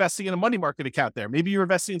were investing in a money market account there. Maybe you're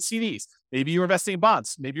investing in CDs. Maybe you're investing in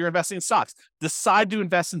bonds. Maybe you're investing in stocks. Decide to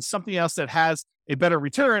invest in something else that has a better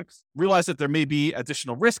return. Realize that there may be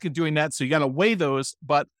additional risk in doing that. So you got to weigh those,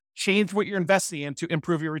 but change what you're investing in to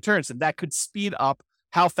improve your returns. And that could speed up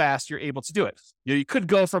how fast you're able to do it. You could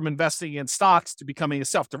go from investing in stocks to becoming a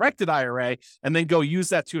self-directed IRA and then go use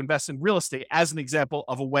that to invest in real estate as an example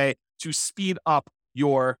of a way to speed up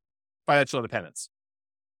your financial independence.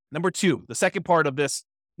 Number two, the second part of this,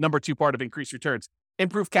 number two part of increased returns,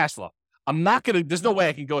 improve cash flow. There's no way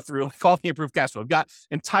I can go through all the improved cash flow. I've got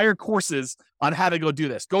entire courses on how to go do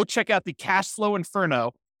this. Go check out the Cash Flow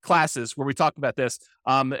Inferno classes where we talk about this.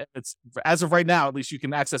 It's as of right now, at least you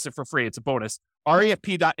can access it for free. It's a bonus.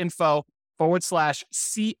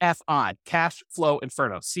 refp.info/CFI, Cash Flow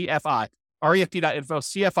Inferno, CFI, refp.info,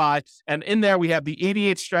 CFI. And in there, we have the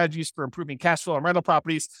 88 strategies for improving cash flow on rental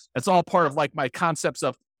properties. It's all part of like my concepts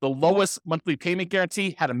of the lowest monthly payment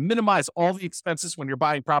guarantee, how to minimize all the expenses when you're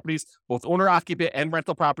buying properties, both owner-occupant and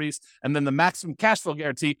rental properties, and then the maximum cash flow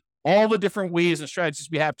guarantee, all the different ways and strategies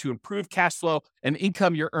we have to improve cash flow and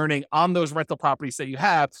income you're earning on those rental properties that you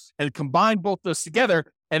have, and combine both those together.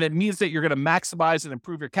 And it means that you're going to maximize and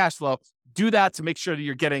improve your cash flow. Do that to make sure that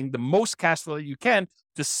you're getting the most cash flow that you can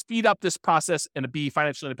to speed up this process and to be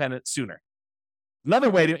financially independent sooner. Another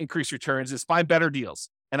way to increase returns is find better deals.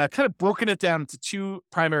 And I've kind of broken it down into two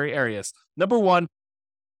primary areas. Number one,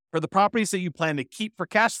 for the properties that you plan to keep for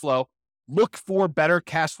cash flow, look for better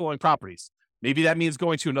cash flowing properties. Maybe that means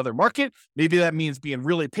going to another market. Maybe that means being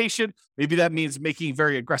really patient. Maybe that means making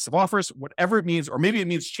very aggressive offers, whatever it means. Or maybe it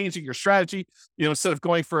means changing your strategy. Instead of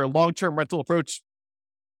going for a long-term rental approach,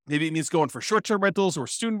 maybe it means going for short-term rentals or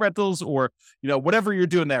student rentals or, whatever you're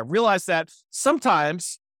doing there. Realize that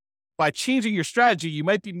sometimes by changing your strategy, you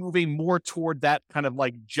might be moving more toward that kind of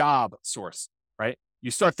like job source, right? You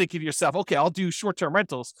start thinking to yourself, okay, I'll do short-term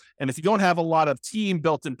rentals. And if you don't have a lot of team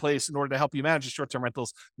built in place in order to help you manage the short-term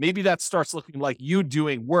rentals, maybe that starts looking like you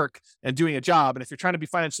doing work and doing a job. And if you're trying to be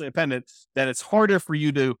financially independent, then it's harder for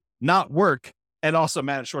you to not work and also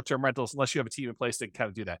manage short-term rentals unless you have a team in place that can kind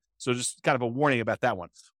of do that. So just kind of a warning about that one.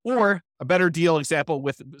 Or a better deal example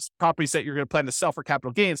with properties that you're going to plan to sell for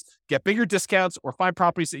capital gains, get bigger discounts or find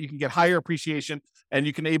properties that you can get higher appreciation and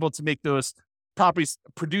you can able to make those properties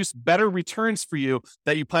produce better returns for you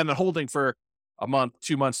that you plan on holding for a month,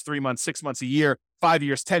 2 months, 3 months, 6 months, a year, 5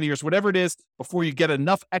 years, 10 years, whatever it is, before you get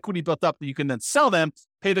enough equity built up that you can then sell them,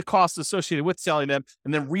 pay the costs associated with selling them,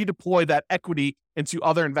 and then redeploy that equity into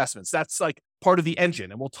other investments. That's like part of the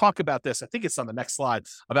engine. And we'll talk about this. I think it's on the next slide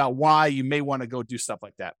about why you may want to go do stuff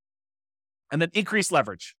like that. And then increase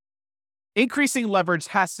leverage. Increasing leverage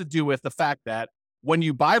has to do with the fact that when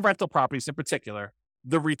you buy rental properties in particular,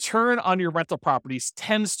 the return on your rental properties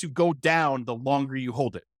tends to go down the longer you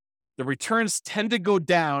hold it. The returns tend to go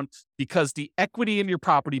down because the equity in your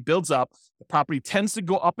property builds up. The property tends to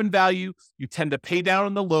go up in value. You tend to pay down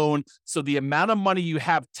on the loan. So the amount of money you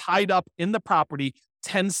have tied up in the property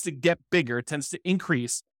tends to get bigger, tends to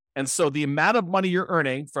increase. And so the amount of money you're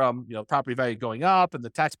earning from, property value going up and the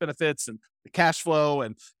tax benefits and the cash flow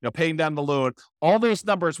and, paying down the loan, all those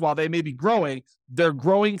numbers, while they may be growing, they're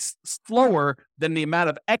growing slower than the amount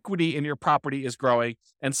of equity in your property is growing.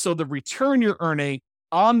 And so the return you're earning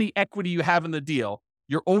on the equity you have in the deal,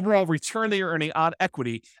 your overall return that you're earning on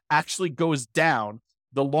equity actually goes down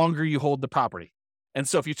the longer you hold the property. And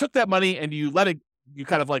so if you took that money and you let it, you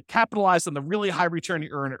kind of like capitalize on the really high return you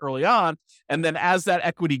earn early on. And then as that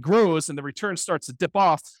equity grows and the return starts to dip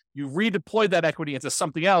off, you redeploy that equity into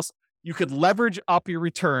something else. You could leverage up your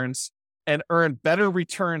returns and earn better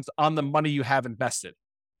returns on the money you have invested.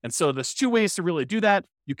 And so there's two ways to really do that.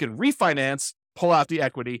 You can refinance, pull out the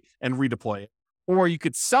equity and redeploy it. Or you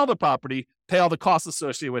could sell the property, pay all the costs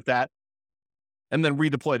associated with that, and then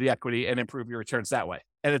redeploy the equity and improve your returns that way.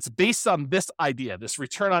 And it's based on this idea, this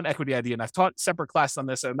return on equity idea. And I've taught separate classes on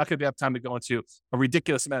this, and I'm not going to have time to go into a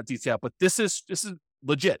ridiculous amount of detail, but this is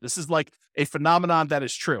legit. This is like a phenomenon that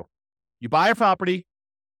is true. You buy a property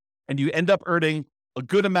and you end up earning a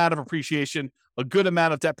good amount of appreciation, a good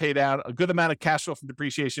amount of debt pay down, a good amount of cash flow from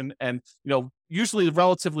depreciation, and usually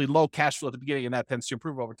relatively low cash flow at the beginning, and that tends to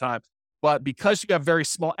improve over time. But because you have very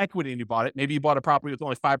small equity and you bought it, maybe you bought a property with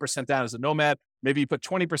only 5% down as a nomad, maybe you put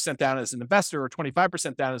 20% down as an investor or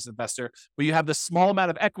 25% down as an investor, but you have this small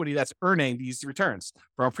amount of equity that's earning these returns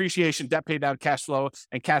from appreciation, debt pay down, cash flow,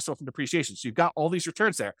 and cash flow from depreciation. So you've got all these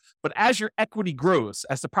returns there. But as your equity grows,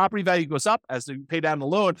 as the property value goes up, as you pay down the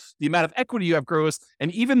loan, the amount of equity you have grows.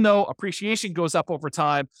 And even though appreciation goes up over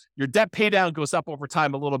time, your debt pay down goes up over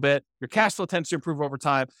time a little bit, your cash flow tends to improve over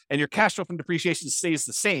time, and your cash flow from depreciation stays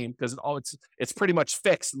the same because it's pretty much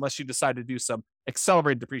fixed unless you decide to do some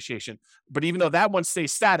accelerated depreciation. But even though that one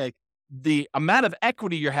stays static, the amount of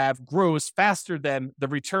equity you have grows faster than the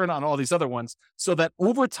return on all these other ones, so that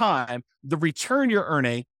over time, the return you're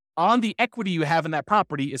earning on the equity you have in that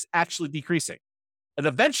property is actually decreasing. And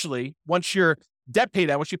eventually, once your debt pay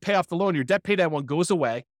down, once you pay off the loan, your debt pay down one goes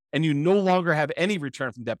away and you no longer have any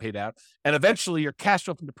return from debt pay down. And eventually your cash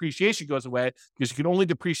flow from depreciation goes away because you can only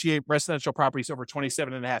depreciate residential properties over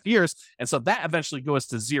 27 and a half years. And so that eventually goes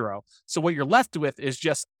to zero. So what you're left with is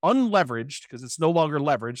just unleveraged, because it's no longer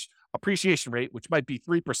leveraged, appreciation rate, which might be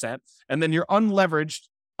 3%. And then your unleveraged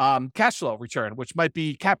cash flow return, which might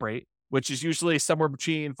be cap rate, which is usually somewhere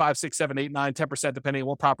between 5, 6, 7, 8, 9, 10%, depending on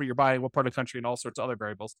what property you're buying, what part of the country, and all sorts of other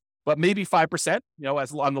variables. But maybe 5%,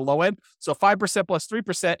 as on the low end. So 5% plus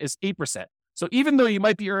 3% is 8%. So even though you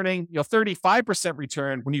might be earning, 35%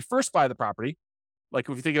 return when you first buy the property, like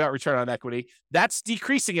if you think about return on equity, that's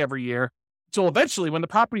decreasing every year So eventually, when the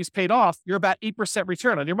property is paid off, you're about 8%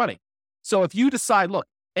 return on your money. So if you decide, look,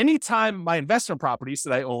 anytime my investment properties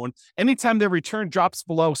that I own, anytime their return drops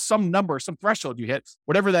below some number, some threshold you hit,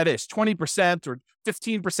 whatever that is, 20% or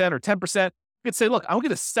 15% or 10%, you could say, look, I'm going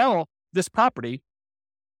to sell this property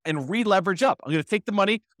and re-leverage up. I'm going to take the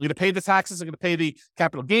money. I'm going to pay the taxes. I'm going to pay the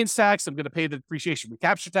capital gains tax. I'm going to pay the depreciation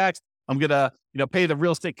recapture tax. I'm going to, pay the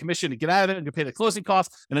real estate commission to get out of it. I'm going to pay the closing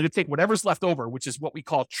costs, and I'm going to take whatever's left over, which is what we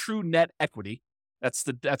call true net equity. That's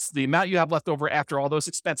the amount you have left over after all those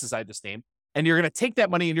expenses I just named. And you're going to take that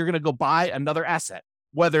money and you're going to go buy another asset,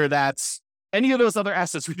 whether that's any of those other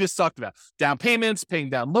assets we just talked about: down payments, paying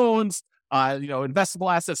down loans,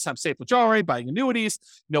 investable assets, times safe withdrawal, buying annuities,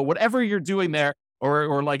 whatever you're doing there.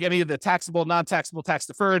 Or like any of the taxable, non-taxable, tax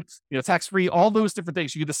deferred, tax-free, all those different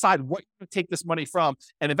things. You can decide what you take this money from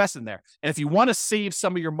and invest in there. And if you want to save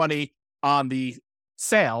some of your money on the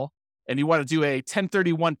sale and you want to do a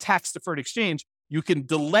 1031 tax deferred exchange, you can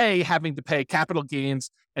delay having to pay capital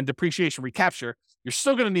gains and depreciation recapture. You're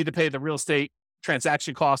still going to need to pay the real estate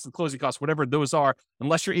transaction costs and closing costs, whatever those are,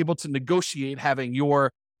 unless you're able to negotiate having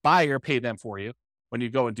your buyer pay them for you when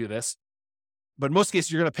you go and do this. But in most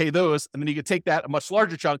cases, you're going to pay those, and then you can take that a much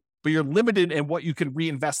larger chunk, but you're limited in what you can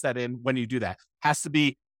reinvest that in when you do that. Has to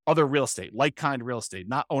be other real estate, like-kind real estate,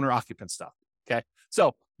 not owner-occupant stuff, okay?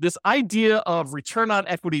 So this idea of return on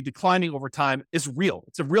equity declining over time is real.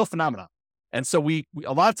 It's a real phenomenon. And so we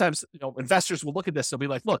a lot of times, investors will look at this. They'll be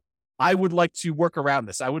like, look, I would like to work around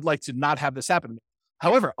this. I would like to not have this happen.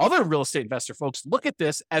 However, other real estate investor folks look at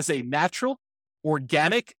this as a natural,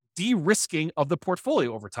 organic de-risking of the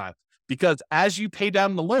portfolio over time. Because as you pay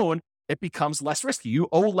down the loan, it becomes less risky. You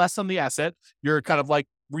owe less on the asset. Your kind of like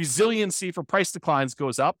resiliency for price declines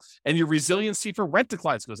goes up, and your resiliency for rent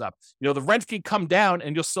declines goes up. The rent can come down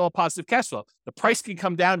and you'll still have positive cash flow. The price can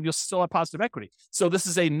come down and you'll still have positive equity. So this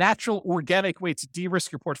is a natural, organic way to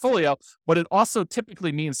de-risk your portfolio, but it also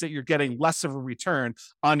typically means that you're getting less of a return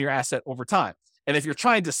on your asset over time. And if you're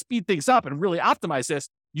trying to speed things up and really optimize this,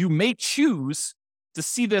 you may choose to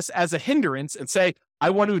see this as a hindrance and say, I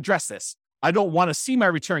want to address this. I don't want to see my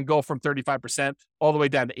return go from 35% all the way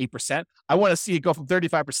down to 8%. I want to see it go from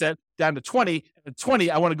 35% down to 20. And 20,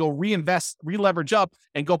 I want to go reinvest, re-leverage up,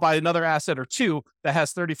 and go buy another asset or two that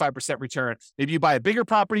has 35% return. Maybe you buy a bigger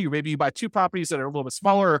property, or maybe you buy two properties that are a little bit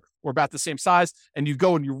smaller or about the same size, and you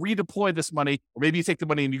go and you redeploy this money, or maybe you take the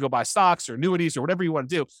money and you go buy stocks or annuities or whatever you want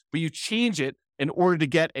to do, but you change it in order to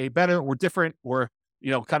get a better or different or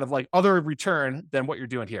kind of like other return than what you're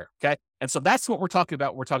doing here. Okay. And so that's what we're talking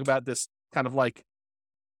about. We're talking about this kind of like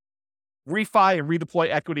refi and redeploy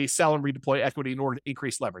equity, sell and redeploy equity in order to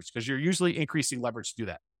increase leverage, because you're usually increasing leverage to do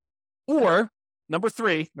that. Or number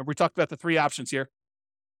three, remember we talked about the three options here: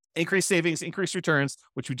 increase savings, increase returns,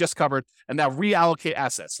 which we just covered, and now reallocate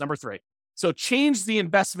assets. Number three. So change the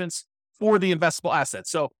investments for the investable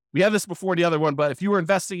assets. So we had this before the other one, but if you were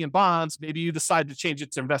investing in bonds, maybe you decide to change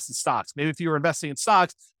it to invest in stocks. Maybe if you were investing in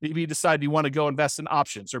stocks, maybe you decide you want to go invest in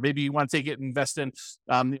options, or maybe you want to take it and invest in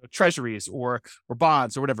treasuries or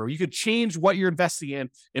bonds or whatever. You could change what you're investing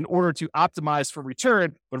in order to optimize for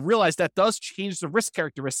return, but realize that does change the risk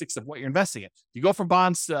characteristics of what you're investing in. You go from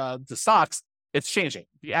bonds to stocks, it's changing.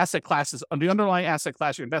 The asset classes, the underlying asset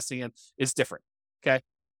class you're investing in is different. Okay.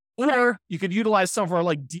 Or you could utilize some of our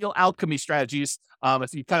like deal alchemy strategies.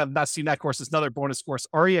 If you kind of not seen that course, it's another bonus course,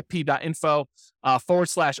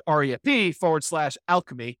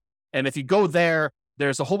 refp.info/REAP/alchemy. And if you go there,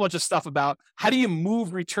 there's a whole bunch of stuff about how do you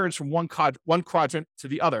move returns from one quadrant to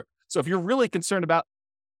the other. So if you're really concerned about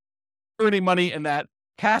earning money in that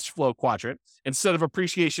cash flow quadrant instead of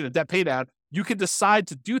appreciation and debt pay down, you can decide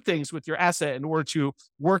to do things with your asset in order to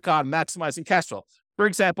work on maximizing cash flow. For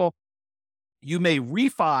example, you may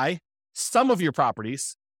refi some of your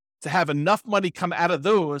properties to have enough money come out of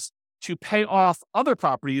those to pay off other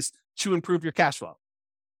properties to improve your cash flow.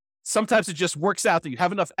 Sometimes it just works out that you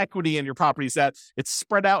have enough equity in your properties that it's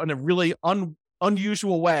spread out in a really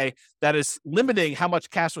unusual way that is limiting how much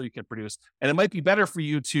cash flow you can produce. And it might be better for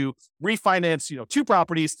you to refinance, two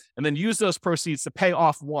properties and then use those proceeds to pay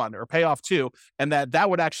off one or pay off two. And that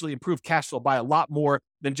would actually improve cash flow by a lot more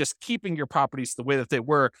than just keeping your properties the way that they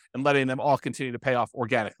were and letting them all continue to pay off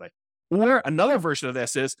organically. Or another version of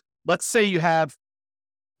this is, let's say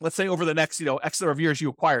over the next, X number of years, you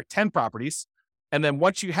acquire 10 properties. And then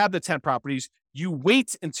once you have the 10 properties, you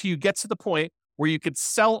wait until you get to the point where you could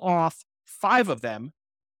sell off 5 of them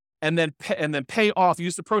and then pay off,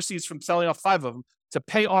 use the proceeds from selling off 5 of them to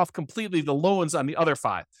pay off completely the loans on the other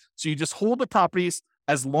 5. So you just hold the properties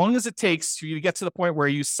as long as it takes for you to get to the point where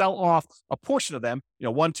you sell off a portion of them,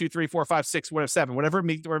 1, 2, 3, 4, 5, 6, whatever, 7, whatever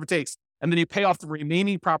it takes. and then you pay off the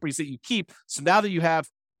remaining properties that you keep. So now that you have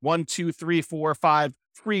 1, 2, 3, 4, 5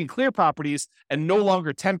 free and clear properties and no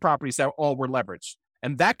longer 10 properties that all were leveraged.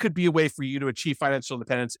 And that could be a way for you to achieve financial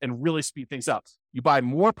independence and really speed things up. You buy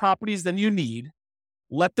more properties than you need,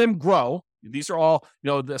 let them grow. These are all,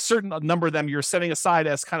 the certain number of them you're setting aside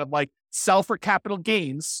as kind of like sell for capital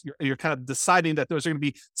gains. You're kind of deciding that those are going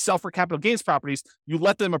to be sell for capital gains properties. You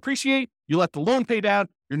let them appreciate, you let the loan pay down.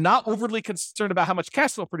 You're not overly concerned about how much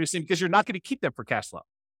cash flow producing because you're not going to keep them for cash flow.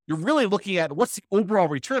 You're really looking at what's the overall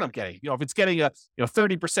return I'm getting. If it's getting a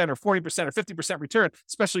 30% or 40% or 50% return,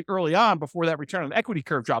 especially early on before that return on equity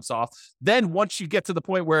curve drops off, then once you get to the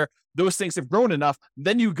point where those things have grown enough,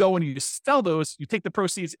 then you go and you sell those, you take the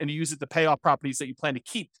proceeds and you use it to pay off properties that you plan to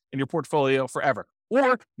keep in your portfolio forever.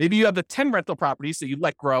 Or maybe you have the 10 rental properties that you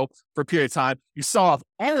let grow for a period of time. You sell off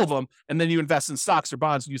all of them, and then you invest in stocks or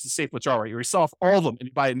bonds and use the safe withdrawal rate. Or you sell off all of them and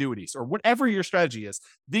you buy annuities, or whatever your strategy is.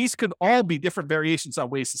 These could all be different variations on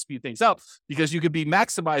ways to speed things up, because you could be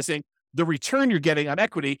maximizing the return you're getting on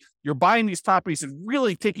equity. You're buying these properties and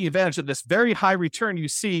really taking advantage of this very high return you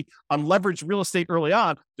see on leveraged real estate early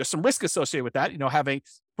on. There's some risk associated with that,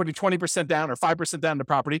 putting 20% down or 5% down in the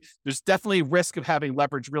property. There's definitely risk of having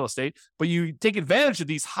leveraged real estate, but you take advantage of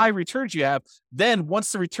these high returns you have. Then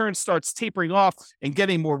once the return starts tapering off and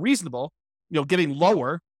getting more reasonable, getting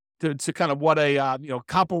lower to kind of what a,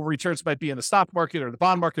 comparable returns might be in the stock market or the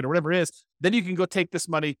bond market or whatever it is, then you can go take this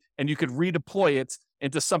money and you could redeploy it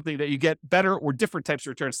into something that you get better or different types of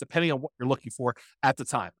returns depending on what you're looking for at the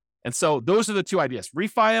time. And so those are the two ideas: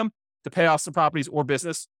 refi them to pay off some properties or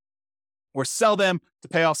business, or sell them to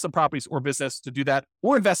pay off some properties or business to do that,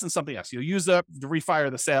 or invest in something else. You'll use the refi or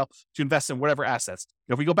the sale to invest in whatever assets.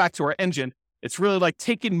 If we go back to our engine, it's really like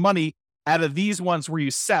taking money out of these ones where you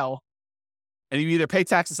sell, and you either pay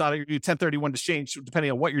taxes on it or you do 1031 exchange, depending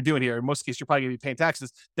on what you're doing here. In most cases, you're probably going to be paying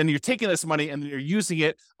taxes. Then you're taking this money and you're using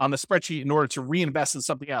it on the spreadsheet in order to reinvest in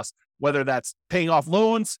something else, whether that's paying off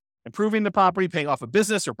loans, improving the property, paying off a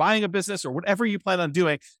business or buying a business or whatever you plan on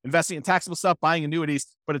doing, investing in taxable stuff, buying annuities,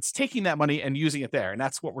 but it's taking that money and using it there. And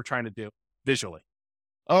that's what we're trying to do visually.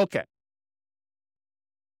 Okay.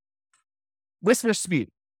 Listener speed.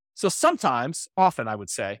 So often I would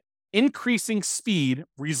say, increasing speed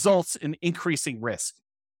results in increasing risk.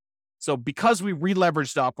 So because we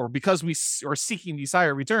re-leveraged up or because we are seeking these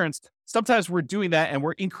higher returns, sometimes we're doing that and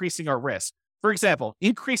we're increasing our risk. For example,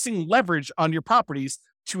 increasing leverage on your properties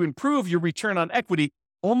to improve your return on equity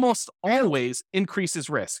almost always increases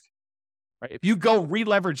risk. Right? If you go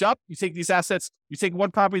re-leverage up, you take these assets, you take one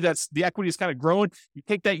property that's the equity is kind of growing, you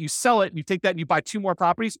take that, you sell it, and you take that and you buy two more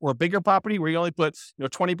properties or a bigger property where you only put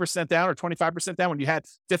 20% down or 25% down when you had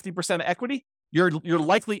 50% of equity, you're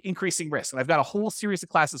likely increasing risk. And I've got a whole series of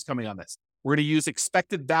classes coming on this. We're going to use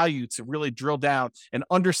expected value to really drill down and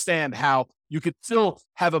understand how you could still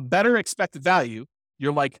have a better expected value.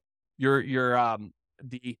 The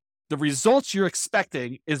results you're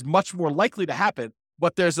expecting is much more likely to happen,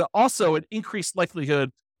 but there's also an increased likelihood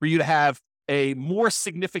for you to have a more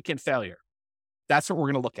significant failure. That's what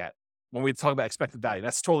we're going to look at when we talk about expected value.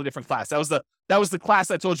 That's a totally different class. That was the class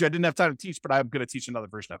I told you I didn't have time to teach, but I'm going to teach another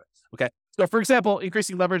version of it. Okay. So for example,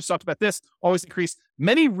 increasing leverage, talked about this, always increase.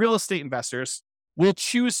 Many real estate investors will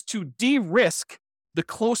choose to de-risk the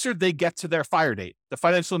closer they get to their FIRE date, the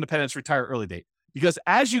financial independence retire early date. Because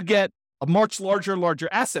as you get a much larger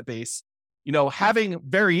asset base, having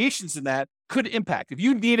variations in that could impact. If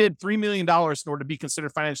you needed $3 million in order to be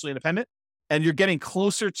considered financially independent and you're getting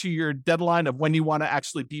closer to your deadline of when you want to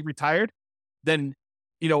actually be retired, then,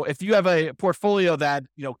 if you have a portfolio that,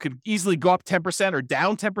 could easily go up 10% or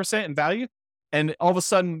down 10% in value, and all of a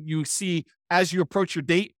sudden you see as you approach your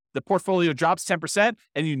date, the portfolio drops 10%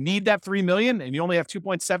 and you need that 3 million and you only have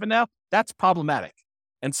 2.7 now, that's problematic.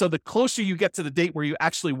 And so the closer you get to the date where you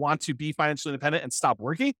actually want to be financially independent and stop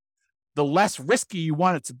working, the less risky you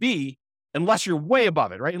want it to be, unless you're way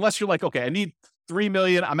above it, right? Unless you're like, okay, I need 3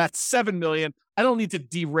 million, I'm at 7 million. I don't need to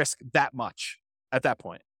de-risk that much at that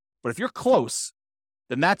point. But if you're close,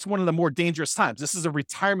 then that's one of the more dangerous times. This is a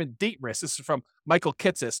retirement date risk. This is from Michael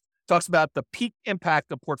Kitces. Talks about the peak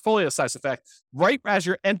impact of portfolio size effect. Right as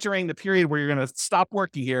you're entering the period where you're going to stop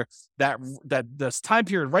working here, that this time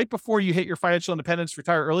period right before you hit your financial independence,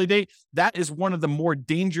 retire early date, that is one of the more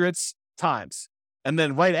dangerous times. And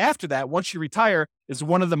then right after that, once you retire, is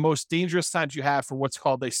one of the most dangerous times you have for what's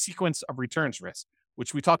called a sequence of returns risk,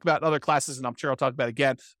 which we talked about in other classes, and I'm sure I'll talk about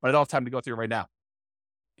again, but I don't have time to go through it right now.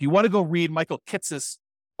 If you want to go read Michael Kitces'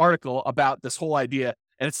 article about this whole idea,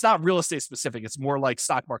 and it's not real estate specific, it's more like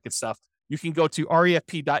stock market stuff, you can go to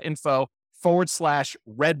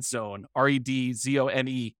refp.info/red zone,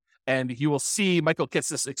 REDZONE, And you will see Michael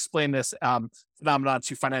Kitces explain this phenomenon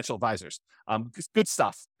to financial advisors. Good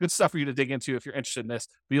stuff for you to dig into if you're interested in this.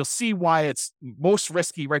 But you'll see why it's most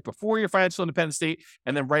risky right before your financial independence date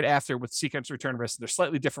and then right after with sequence return risk. They're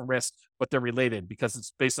slightly different risks, but they're related because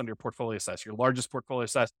it's based on your portfolio size. Your largest portfolio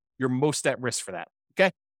size, you're most at risk for that.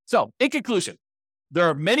 Okay. So in conclusion, there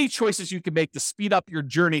are many choices you can make to speed up your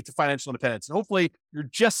journey to financial independence. And hopefully you're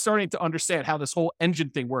just starting to understand how this whole engine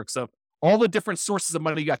thing works. So all the different sources of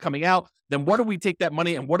money you got coming out, then what do we take that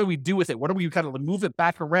money and what do we do with it? What do we kind of move it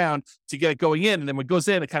back around to get it going in? And then when it goes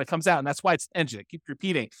in, it kind of comes out. And that's why it's an engine. It keeps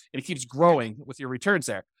repeating and it keeps growing with your returns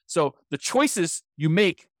there. So the choices you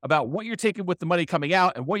make about what you're taking with the money coming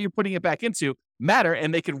out and what you're putting it back into matter,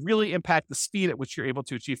 and they can really impact the speed at which you're able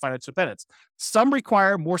to achieve financial independence. Some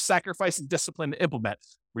require more sacrifice and discipline to implement,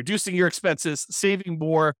 reducing your expenses, saving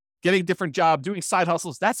more, getting a different job, doing side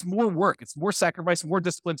hustles. That's more work. It's more sacrifice, more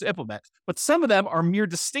discipline to implement. But some of them are mere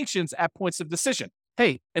distinctions at points of decision.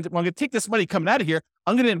 Hey, and I'm going to take this money coming out of here.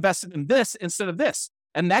 I'm going to invest it in this instead of this.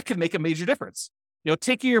 And that can make a major difference.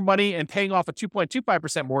 Taking your money and paying off a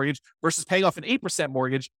 2.25% mortgage versus paying off an 8%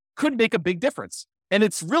 mortgage could make a big difference. And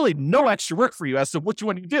it's really no extra work for you as to what you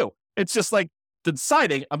want to do. It's just like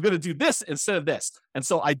deciding I'm going to do this instead of this. And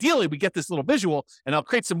so ideally we get this little visual, and I'll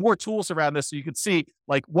create some more tools around this so you can see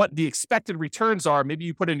like what the expected returns are. Maybe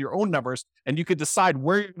you put in your own numbers and you could decide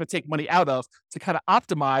where you're going to take money out of to kind of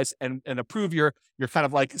optimize and improve your kind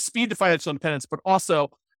of like speed to financial independence, but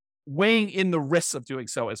also weighing in the risks of doing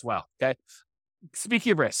so as well. Okay.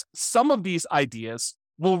 Speaking of risk, some of these ideas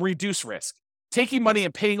will reduce risk. Taking money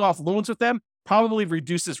and paying off loans with them probably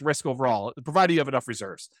reduces risk overall, provided you have enough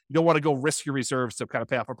reserves. You don't want to go risk your reserves to kind of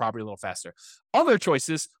pay off a property a little faster. Other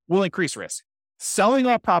choices will increase risk. Selling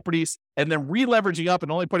off properties and then re-leveraging up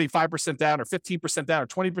and only putting 5% down or 15% down or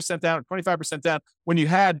 20% down or 25% down when you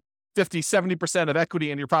had 50, 70% of equity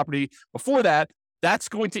in your property before that, that's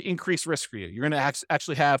going to increase risk for you. You're going to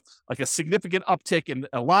actually have like a significant uptick in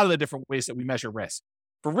a lot of the different ways that we measure risk.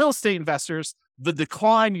 For real estate investors, the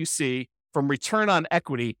decline you see from return on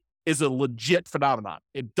equity is a legit phenomenon.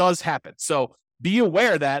 It does happen. So be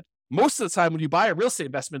aware that most of the time when you buy a real estate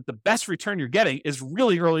investment, the best return you're getting is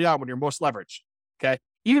really early on when you're most leveraged. Okay.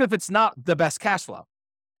 Even if it's not the best cash flow.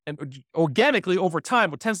 And organically over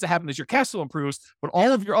time, what tends to happen is your cash flow improves, but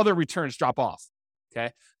all of your other returns drop off.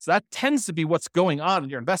 Okay. So that tends to be what's going on in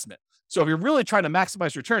your investment. So if you're really trying to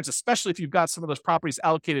maximize returns, especially if you've got some of those properties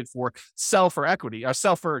allocated for sell for equity or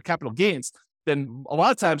sell for capital gains, then a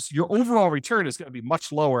lot of times your overall return is going to be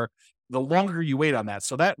much lower the longer you wait on that.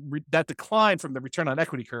 So that decline from the return on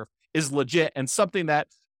equity curve is legit and something that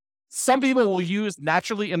some people will use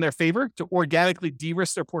naturally in their favor to organically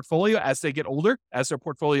de-risk their portfolio as they get older, as their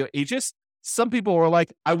portfolio ages. Some people are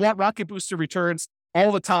like, I want rocket booster returns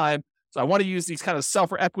all the time. So I want to use these kind of sell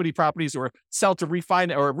for equity properties or sell to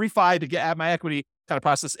refi to get at my equity kind of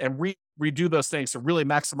process and redo those things to really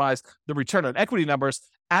maximize the return on equity numbers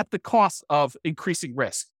at the cost of increasing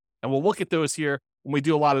risk. And we'll look at those here when we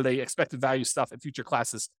do a lot of the expected value stuff in future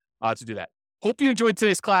classes to do that. Hope you enjoyed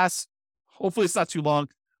today's class. Hopefully it's not too long.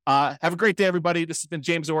 Have a great day, everybody. This has been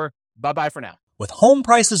James Orr. Bye-bye for now. With home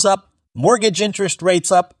prices up, mortgage interest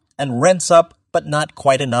rates up, and rents up, but not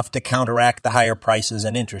quite enough to counteract the higher prices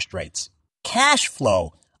and interest rates. Cash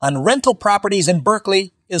flow on rental properties in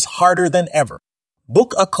Berkeley is harder than ever.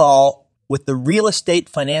 Book a call with the Real Estate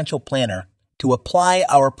Financial Planner to apply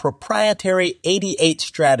our proprietary 88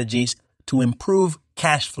 strategies to improve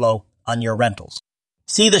cash flow on your rentals.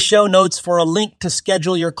 See the show notes for a link to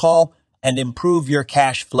schedule your call and improve your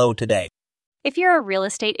cash flow today. If you're a real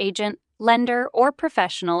estate agent, lender, or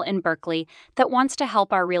professional in Berkeley that wants to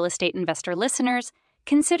help our real estate investor listeners,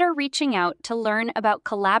 consider reaching out to learn about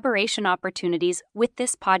collaboration opportunities with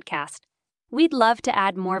this podcast. We'd love to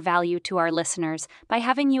add more value to our listeners by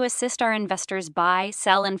having you assist our investors buy,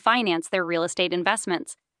 sell, and finance their real estate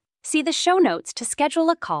investments. See the show notes to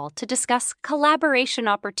schedule a call to discuss collaboration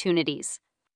opportunities.